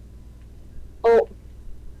 Oh,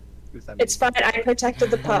 Who's that it's mean? fine. I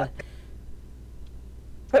protected the puck.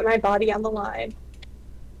 Put my body on the line.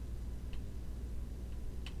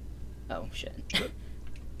 Oh shit.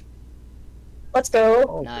 Let's go.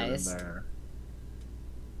 Oh, Nice. get in there.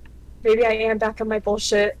 Maybe I am back on my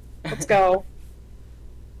bullshit. Let's go.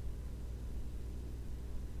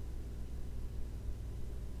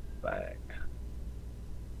 Bang.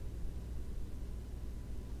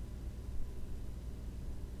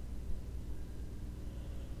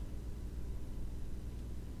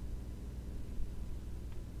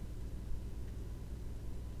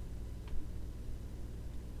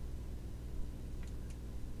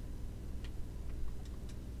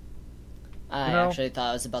 I You know- actually thought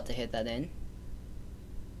I was about to hit that in.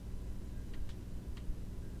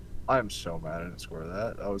 I'm so mad I didn't score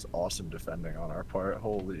that. That was awesome defending on our part.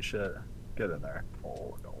 Holy shit. Get in there.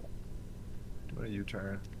 Oh no. Do a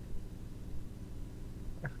U-turn.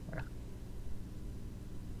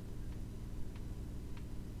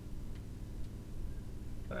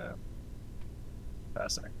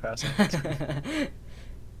 Passing, passing.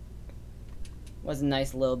 Was a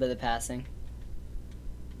nice little bit of passing.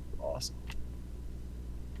 Awesome.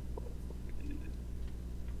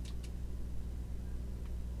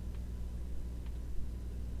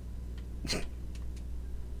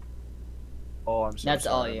 Oh, I'm so That's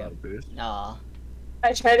all sorry you. about this. Aw.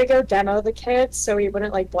 I tried to go demo the kid so he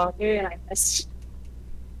wouldn't like block me, and I missed.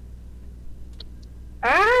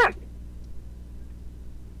 Ah!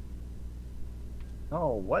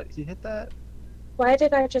 Oh, what? He hit that? Why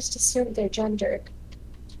did I just assume they're gendered?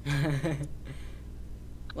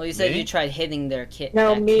 Well, you said Me? you tried hitting their kid.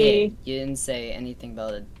 No, that me. Kid. You didn't say anything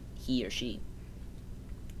about a he or she.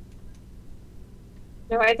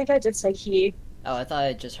 No, I think I did say he. Oh, I thought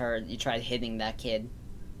I just heard you tried hitting that kid.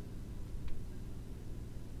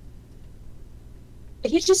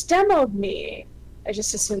 He just demoed me. I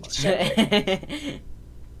just assumed it's gendered.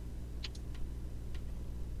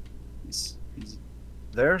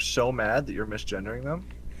 They're so mad that you're misgendering them.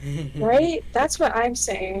 Right? That's what I'm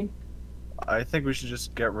saying. I think we should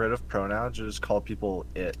just get rid of pronouns and just call people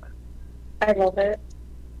it. I love it.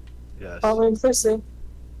 Yes. All inclusive.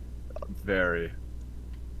 Very.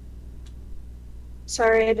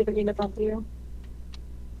 Sorry, I didn't mean to bump you.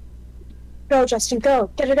 Go, Justin, go.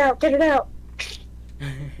 Get it out, get it out.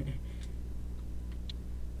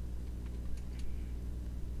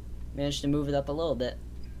 Managed to move it up a little bit.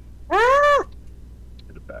 Ah!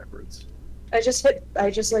 Hit it backwards. I just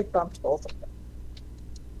like bumped both of them.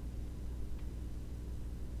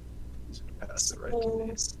 He's gonna pass it right to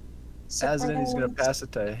me. Surprise. As in, he's gonna pass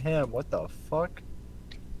it to him. What the fuck?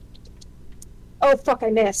 Oh, fuck, I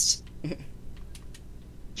missed.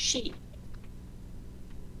 Sheet.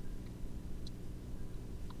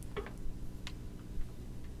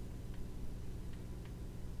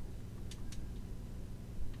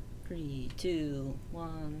 Three, two,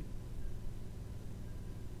 one.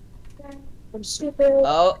 I'm stupid.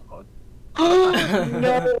 Oh.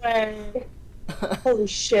 No way. Holy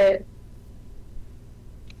shit.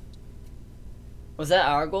 Was that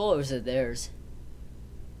our goal or was it theirs?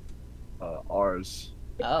 Ours.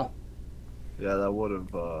 Oh. Yeah, that would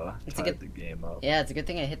have It's a tied good- the game up. Yeah, it's a good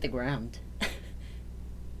thing I hit the ground.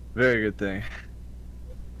 Very good thing.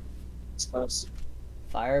 It's close.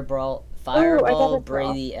 Fireball got a draw.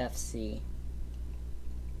 Brady FC.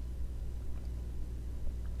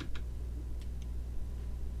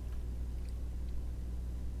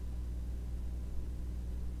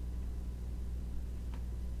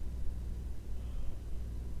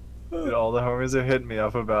 Dude, all the homies are hitting me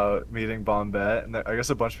up about meeting Bombette, and I guess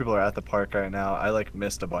a bunch of people are at the park right now. I like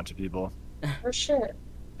missed a bunch of people, Oh shit.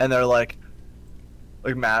 and they're like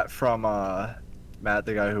Matt from Matt,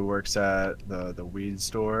 the guy who works at the weed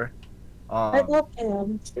store. I Um, love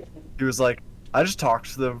him. he was like, I just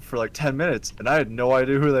talked to them for like 10 minutes and I had no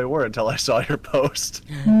idea who they were until I saw your post.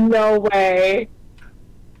 No way.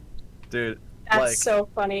 Dude, That's like so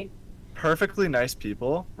funny. perfectly nice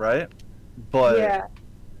people, right? But Yeah.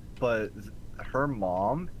 but her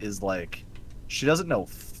mom is like, she doesn't know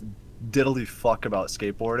diddly fuck about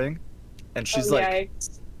skateboarding, and Oh, she's like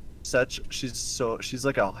yikes. she's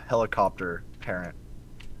like a helicopter parent.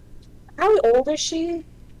 How old is she?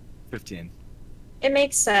 15. It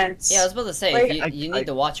makes sense. Yeah, I was about to say, Like, if you need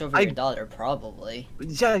to watch over I- your daughter, probably.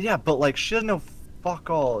 Yeah, but like she doesn't know fuck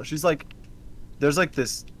all. She's like, there's like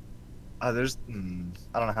this, I don't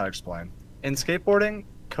know how to explain. In skateboarding,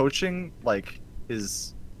 coaching like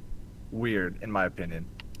is weird in my opinion,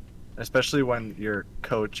 especially when your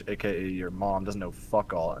coach, aka your mom, doesn't know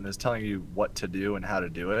fuck all and is telling you what to do and how to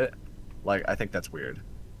do it. Like I think that's weird.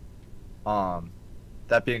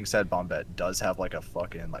 That being said, Bombette does have like a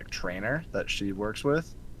fucking like trainer that she works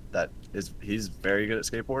with. He's very good at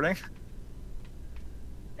skateboarding.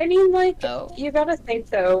 I mean, like, Oh. you gotta think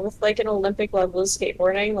though, with like an Olympic level of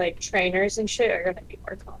skateboarding, like trainers and shit are gonna be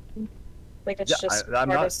more common. Like, it's Yeah, just I'm part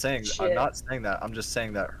not of saying shit. I'm not saying that. I'm just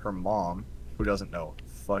saying that her mom, who doesn't know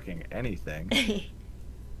fucking anything,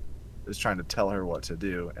 is trying to tell her what to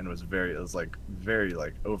do and it was like very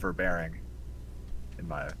like overbearing, in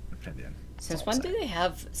my opinion. That's Since all when I'm do saying. they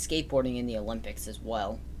have skateboarding in the Olympics as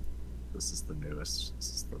well? This is the newest. This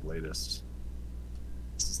is the latest.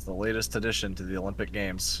 This is the latest addition to the Olympic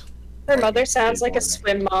Games. Her mother sounds like a Skateboarding.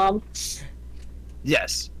 swim mom.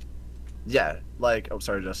 Yes. Yeah. Like, oh,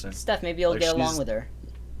 sorry, Justin. Steph, maybe you'll Like, get along she's- with her.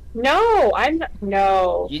 No, I'm not,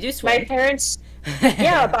 no. You do My swim. parents,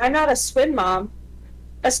 yeah, but I'm not a swim mom.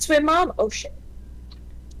 A swim mom? Oh shit.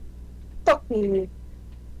 Fuck me.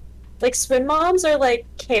 Like, swim moms are like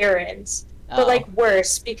Karens, but Oh. like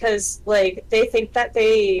worse because like they think that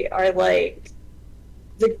they are like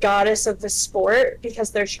the goddess of the sport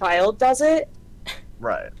because their child does it.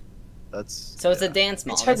 Right. That's. So it's a yeah. dance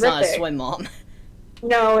mom. It's It's not a horrific. swim mom.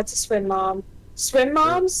 No, it's a swim mom. Swim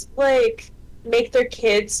moms like make their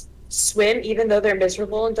kids swim even though they're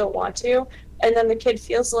miserable and don't want to, and then the kid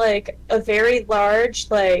feels like a very large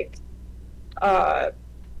like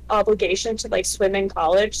obligation to like swim in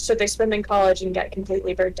college, so they swim in college and get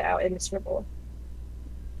completely burnt out and miserable.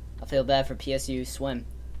 I feel bad for PSU swim.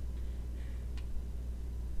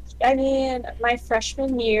 I mean, my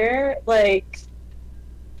freshman year, like,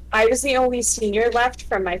 I was the only senior left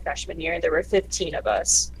from my freshman year. There were 15 of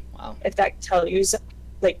us. Wow. If that tells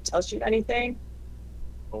you anything,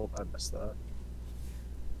 Oh, I missed that.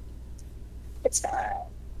 it's not.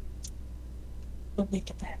 We'll make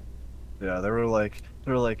it that. Yeah, they were like,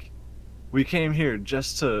 we came here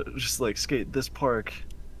just like skate this park.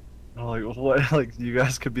 And I'm like, what? Like, you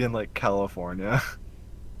guys could be in like California,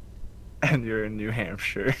 and you're in New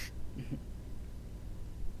Hampshire.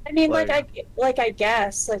 I mean, Like- I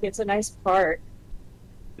guess, like, it's a nice park.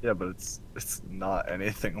 Yeah, but it's not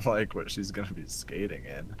anything like what she's gonna be skating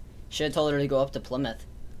in. Should have told her to go up to Plymouth.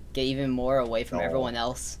 Get even more away from No. everyone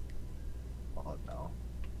else. Oh no.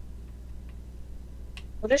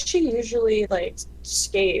 What does she usually, like,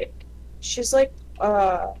 skate? She's like,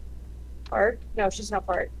 park? No, she's not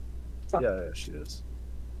park. Fuck. Yeah, she is.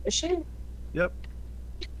 Is she? Yep.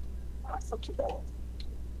 Oh, fuck you.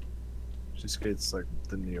 She skates like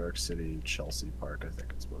the New York City Chelsea Park, I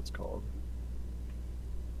think is what it's called.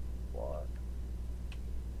 What?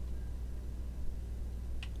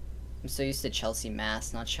 I'm so used to Chelsea,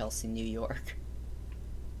 Mass, not Chelsea, New York.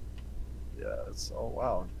 Yeah, it's oh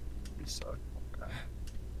wow. You suck. Okay.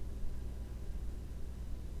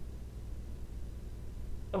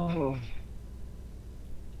 Oh.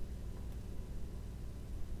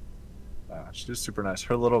 She's super nice.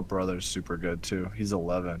 Her little brother's super good too. He's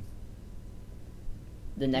 11.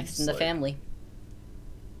 The next in the like- family.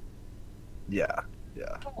 Yeah,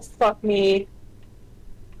 yeah. Oh, fuck me.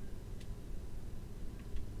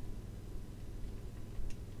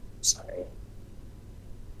 Sorry.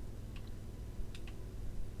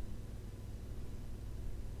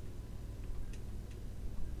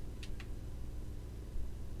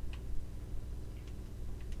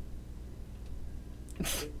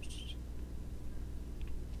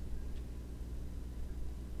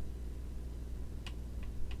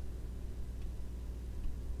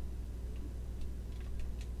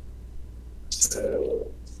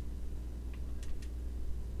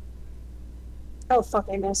 Oh fuck,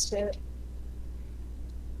 I missed it.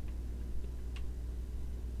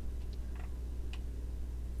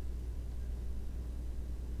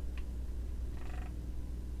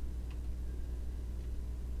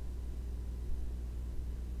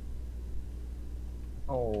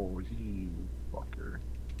 Oh, you fucker.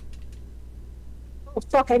 Oh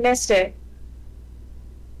fuck, I missed it.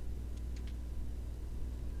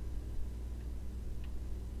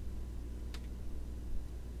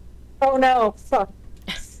 Oh no, fuck.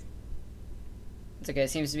 It's okay. It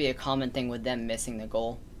seems to be a common thing with them missing the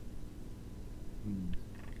goal. Hmm.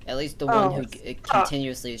 At least the one Oh, who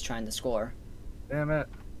continuously is trying to score. Damn it.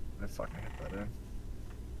 I fucking hit that in.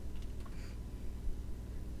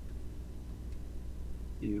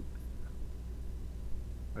 You.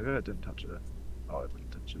 Maybe I didn't touch it. Oh, I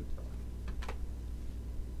didn't touch it.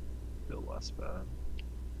 Feel less bad.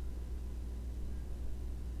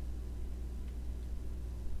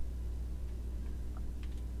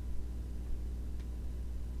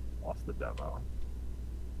 Off the demo.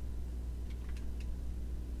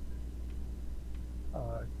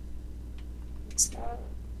 It's not.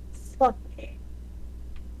 Fuck me.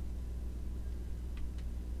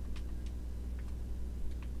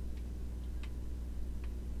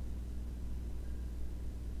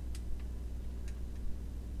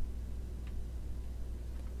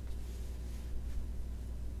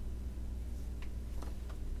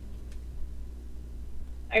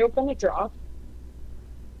 I open a draw.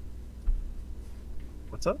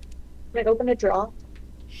 What's up? Can I open a draw?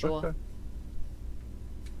 Sure. Okay.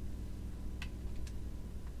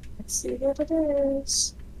 Let's see what it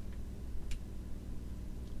is.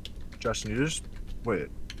 Justin, you just wait.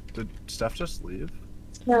 Did Steph just leave?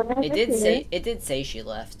 No, I It did say she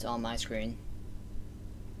left on my screen.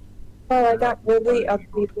 Oh, I got really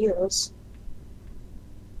ugly wheels.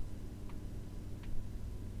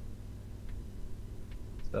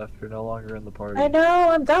 Steph, you're no longer in the party. I know,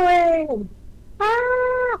 I'm going!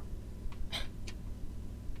 Ah!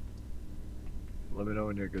 Let me know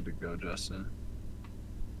when you're good to go, Justin.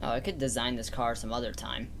 Oh, I could design this car some other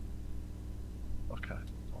time. Okay.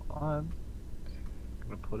 Hold on. I'm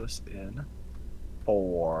gonna put us in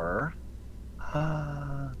for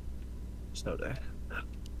snow day.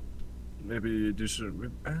 Maybe do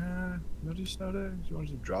some. Maybe snow day. Do you want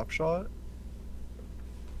to do drop shot?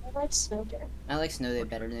 I like snow day. I like snow day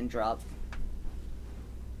better than drop.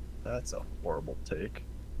 That's a horrible take.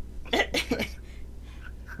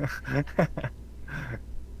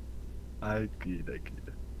 I kid.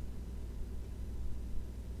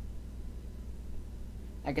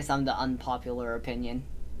 I guess I'm the unpopular opinion.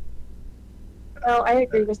 No, I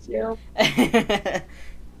agree with you.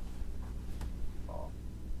 Oh.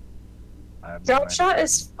 I have no Drop idea. shot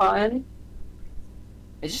is fun.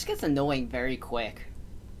 It just gets annoying very quick.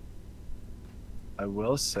 I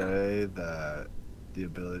will say that the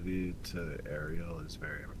ability to aerial is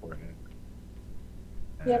very important.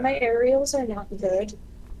 Yeah, my And aerials are not good.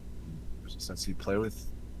 since you play with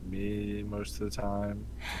me most of the time,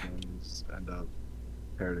 things end up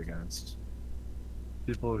paired against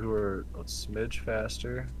people who are a smidge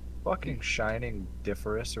faster. Fucking Shining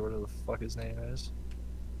Differus or whatever the fuck his name is.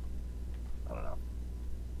 I don't know.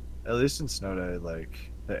 At least in Snow Day,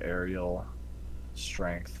 like the aerial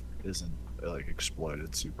strength isn't like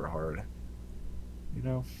exploited super hard. You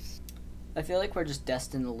know? I feel like we're just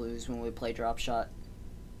destined to lose when we play drop shot.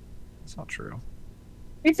 It's not true.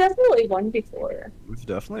 We've definitely won before. We've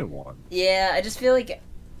definitely won. Yeah, I just feel like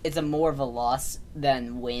it's a more of a loss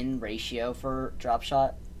than win ratio for drop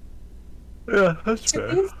shot. Yeah, that's To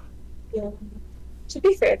be, yeah. To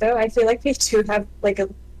be fair, though, I feel like we do have like a.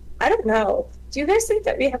 I don't know. Do you guys think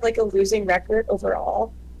that we have like a losing record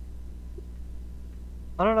overall?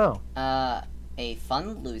 I don't know. A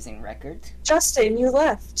fun losing record. Justin, you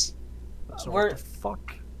left. So We're- what the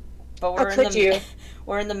fuck? But How we're in could the you?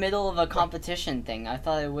 we're in the middle of a competition thing. I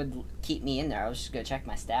thought it would keep me in there. I was just gonna check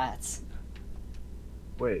my stats.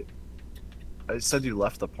 Wait. I said you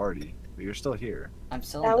left the party, but you're still here. I'm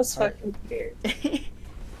still. That in was the part. fucking weird.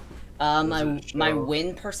 My Does it my show?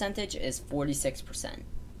 win percentage is 46%.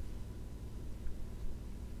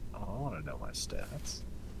 Oh, I want to know my stats.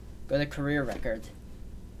 Go to career record.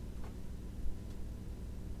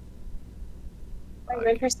 My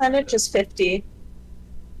win percentage is 50.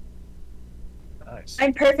 Nice.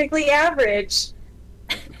 I'm perfectly average.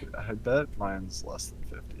 I bet mine's less than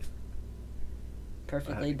 50.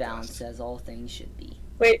 Perfectly guess. balanced as all things should be.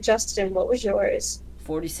 Wait, Justin, what was yours?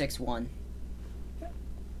 46-1.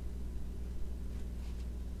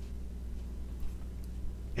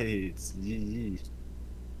 Hey, it's Yee.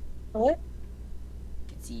 What?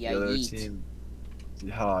 It's The other yeet. team.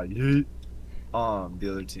 Yeah, Yee. The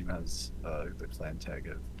other team has the clan tag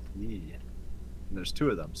of Yee. And there's two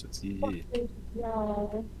of them, so it's Yee.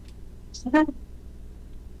 No.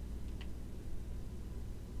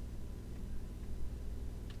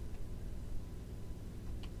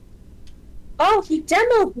 Oh, he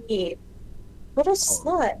demoed me. What a Oh,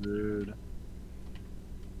 slut. dude.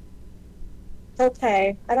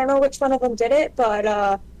 Okay, I don't know which one of them did it,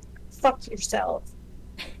 but fuck yourself.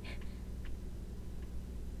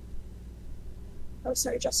 Oh,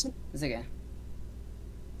 sorry, Justin. It's okay.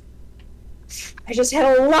 I just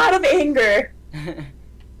had a lot of anger.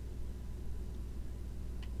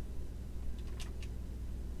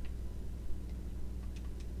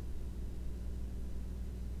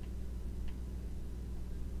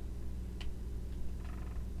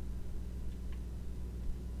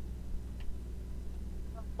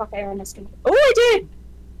 Fuck, I almost did. Oh, I did!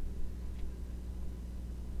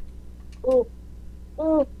 Oh,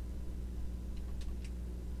 oh.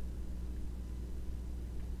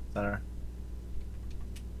 Center.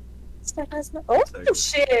 Step has no. Oh,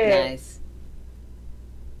 Sick. shit! Nice.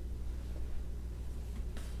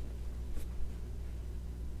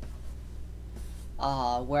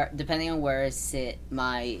 Where depending on where I sit,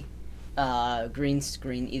 my green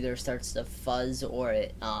screen either starts to fuzz or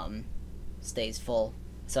it stays full.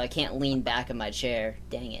 So I can't lean back in my chair.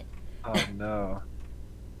 Dang it. Oh no.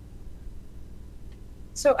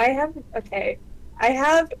 So I have. Okay. I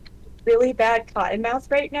have really bad cotton mouth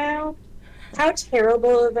right now. How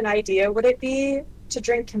terrible of an idea would it be to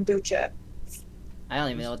drink kombucha? I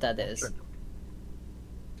don't even know what that is.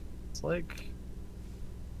 It's like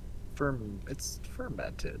it's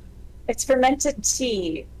fermented. It's fermented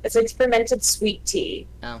tea. It's like fermented sweet tea.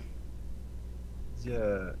 Yeah.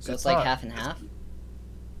 So it's like not, half and half?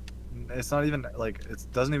 It's not even like it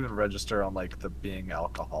doesn't even register on like the being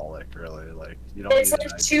alcoholic really. Like you don't It's need like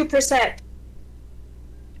an 2%.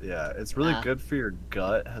 Yeah, it's really Ah. good for your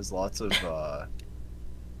gut. Has lots of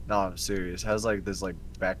no, I'm serious. Has like this like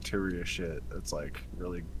bacteria shit that's like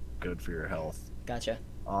really good for your health. Gotcha.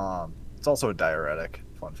 It's also a diuretic,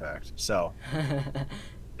 fun fact. So,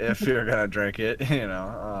 if you're gonna drink it,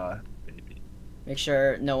 maybe, Make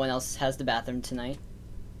sure no one else has the bathroom tonight.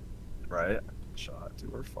 right? Shot,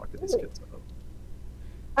 dude, we're fucking these kids up.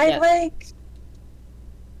 I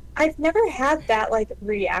I've never had that like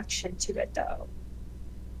reaction to it though.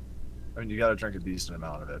 I mean, you gotta drink a decent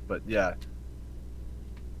amount of it, but yeah.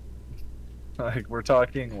 Like, we're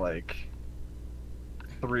talking like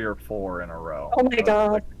 3 or 4 in a row. Oh my of,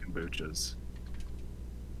 God. Like, the kombuchas.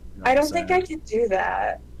 You know I what I'm don't think I saying? could do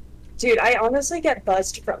that. Dude, I honestly get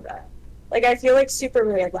buzzed from that. Like I feel like super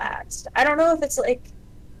relaxed. I don't know if it's like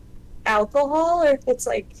alcohol or if it's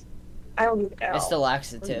like I don't even know. It's the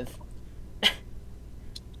laxative.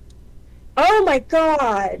 Oh my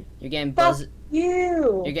God. You're getting Fuck buzzed.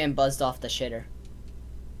 you. You're getting buzzed off the shitter.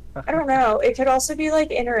 I don't know. It could also be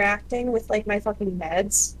like interacting with like my fucking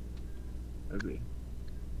meds. Maybe.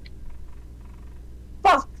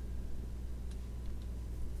 Fuck.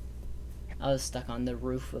 I was stuck on the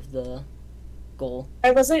roof of the goal.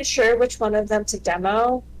 I wasn't sure which one of them to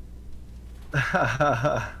demo.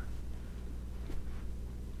 I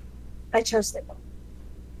chose the one.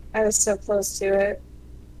 I was so close to it.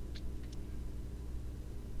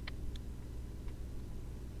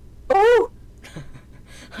 Oh,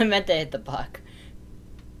 I meant to hit the puck.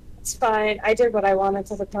 it's fine. I did what I wanted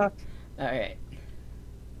to the puck. Alright.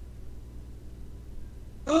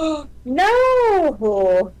 Oh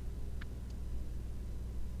no!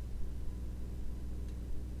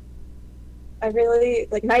 I really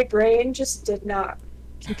like my brain just did not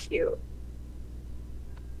compute.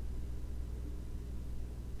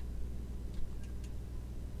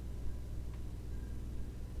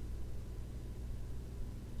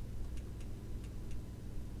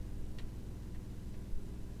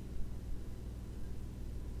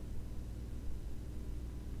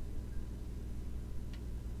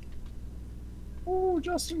 Oh,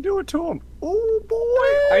 Justin, do it to him. Oh,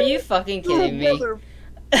 boy. Are you fucking kidding me? Mother-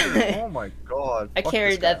 Oh, my God. I Fuck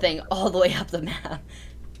carried this guy. that thing all the way up the map.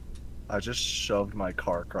 I just shoved my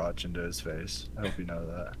car crotch into his face. I hope you know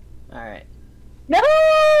that. Alright.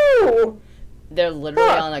 No! They're literally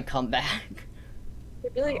Fuck. on a comeback. They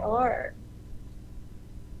really Oh. are.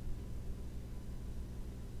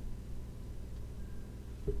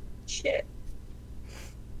 Shit.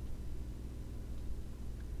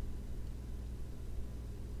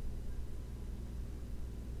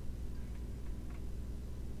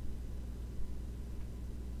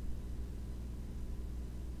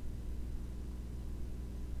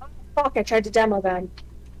 Fuck, I tried to demo them.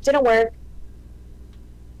 Didn't work.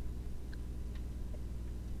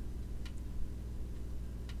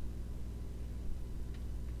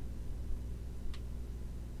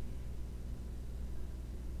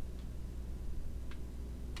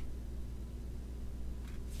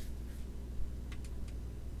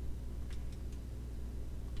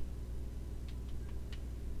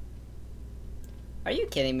 Are you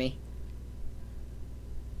kidding me?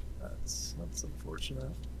 That's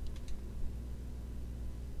unfortunate.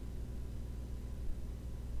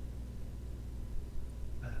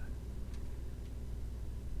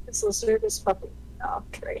 This lizard is fucking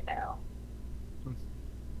knocked right now.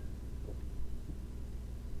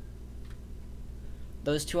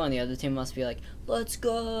 Those two on the other team must be like, let's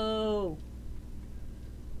go!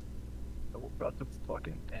 We're about to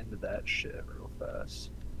fucking end that shit real fast.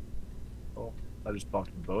 Oh, I just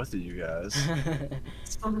bumped both of you guys.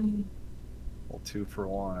 It's fine. Well,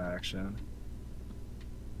 2-for-1 action.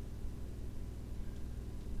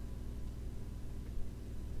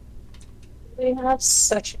 We have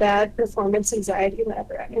such bad performance anxiety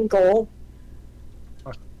whenever I'm in goal.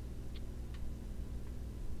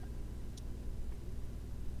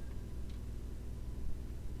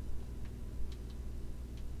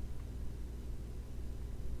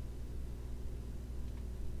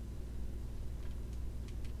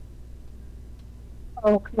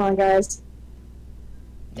 Oh, come on, guys.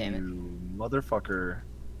 Damn it. You motherfucker.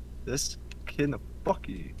 This kid in the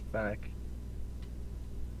fucky back.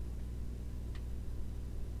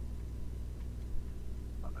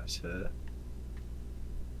 Oh, nice hit.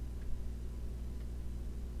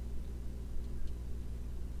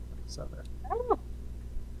 Seven. Oh,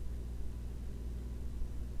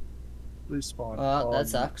 Please spawn. Well, that you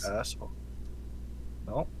sucks. Asshole.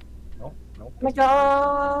 Nope. Nope. Nope. oh my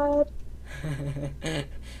god.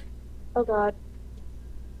 Oh god.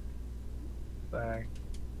 Bang.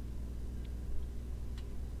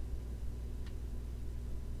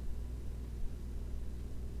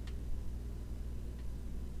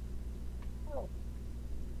 Oh.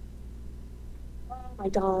 Oh my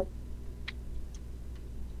god.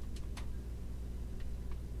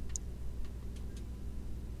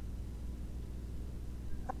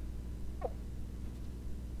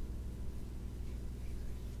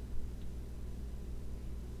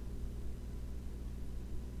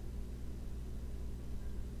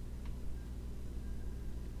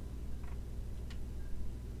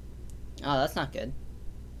 Oh, that's not good.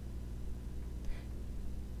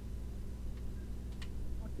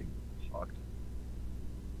 Fucking fucked.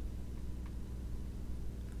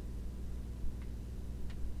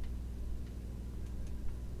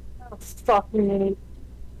 Oh, fuck me.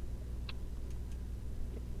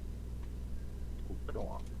 Oh, go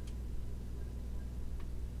on.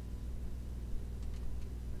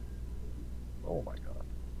 Oh my god.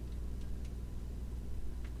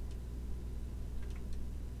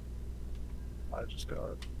 I just got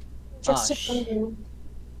Just Oh, a fucking.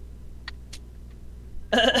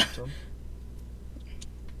 bumped him.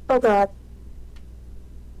 Oh god.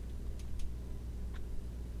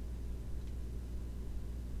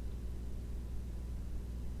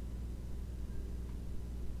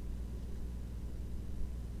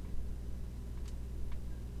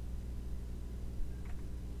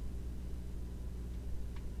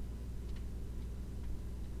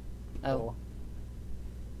 Oh.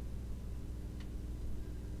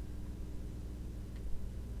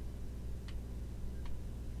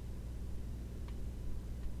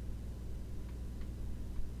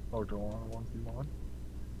 Oh, go on, 1v1.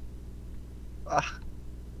 Ah.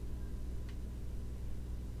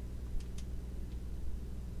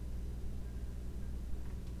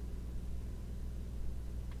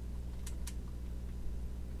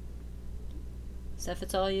 Steph,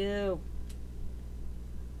 it's all you.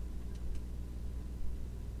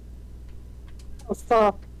 Oh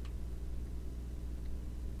fuck.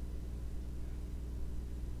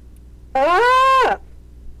 Ah!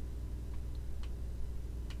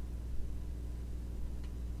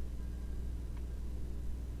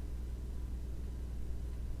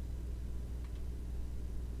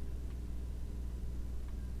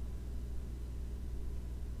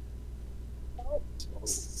 Oh,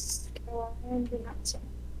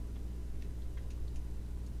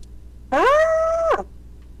 ah!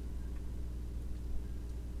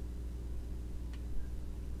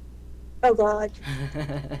 Oh god.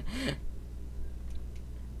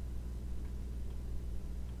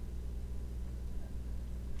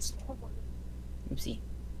 Oopsie.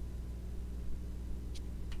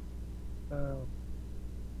 Oh.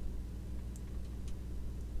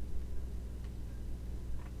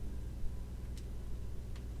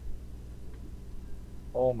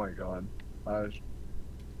 Oh my god. I was...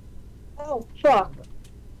 Oh fuck.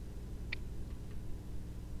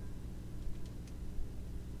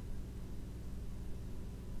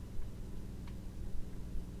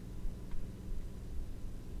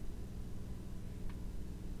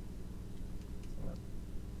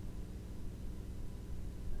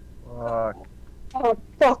 Fuck. Oh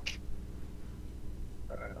fuck.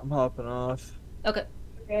 I'm hopping off. Okay.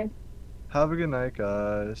 Okay. Have a good night,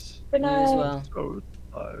 guys. Good You as night. well. So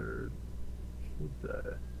tired.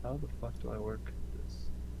 How the fuck do I work this?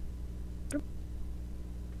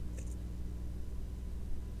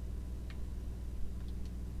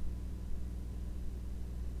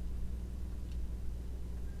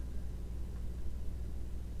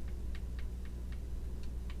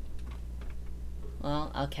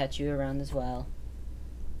 Well, I'll catch you around as well.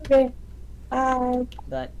 Okay. Bye.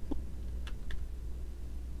 But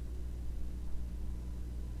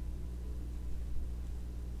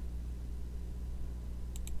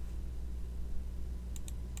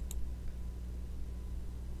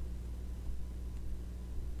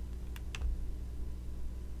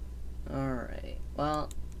alright. Well,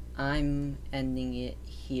 I'm ending it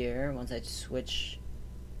here once I switch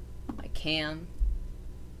my cam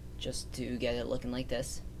just to get it looking like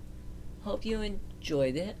this. Hope you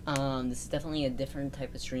enjoyed it. This is definitely a different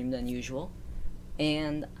type of stream than usual,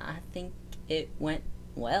 and I think it went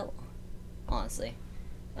well, honestly.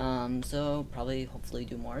 So probably hopefully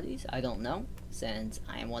do more of these. I don't know, since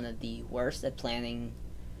I am one of the worst at planning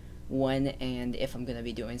when and if I'm gonna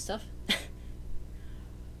be doing stuff.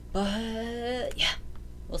 But yeah,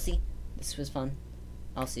 we'll see. This was fun.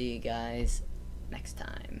 I'll see you guys next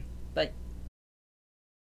time. Bye.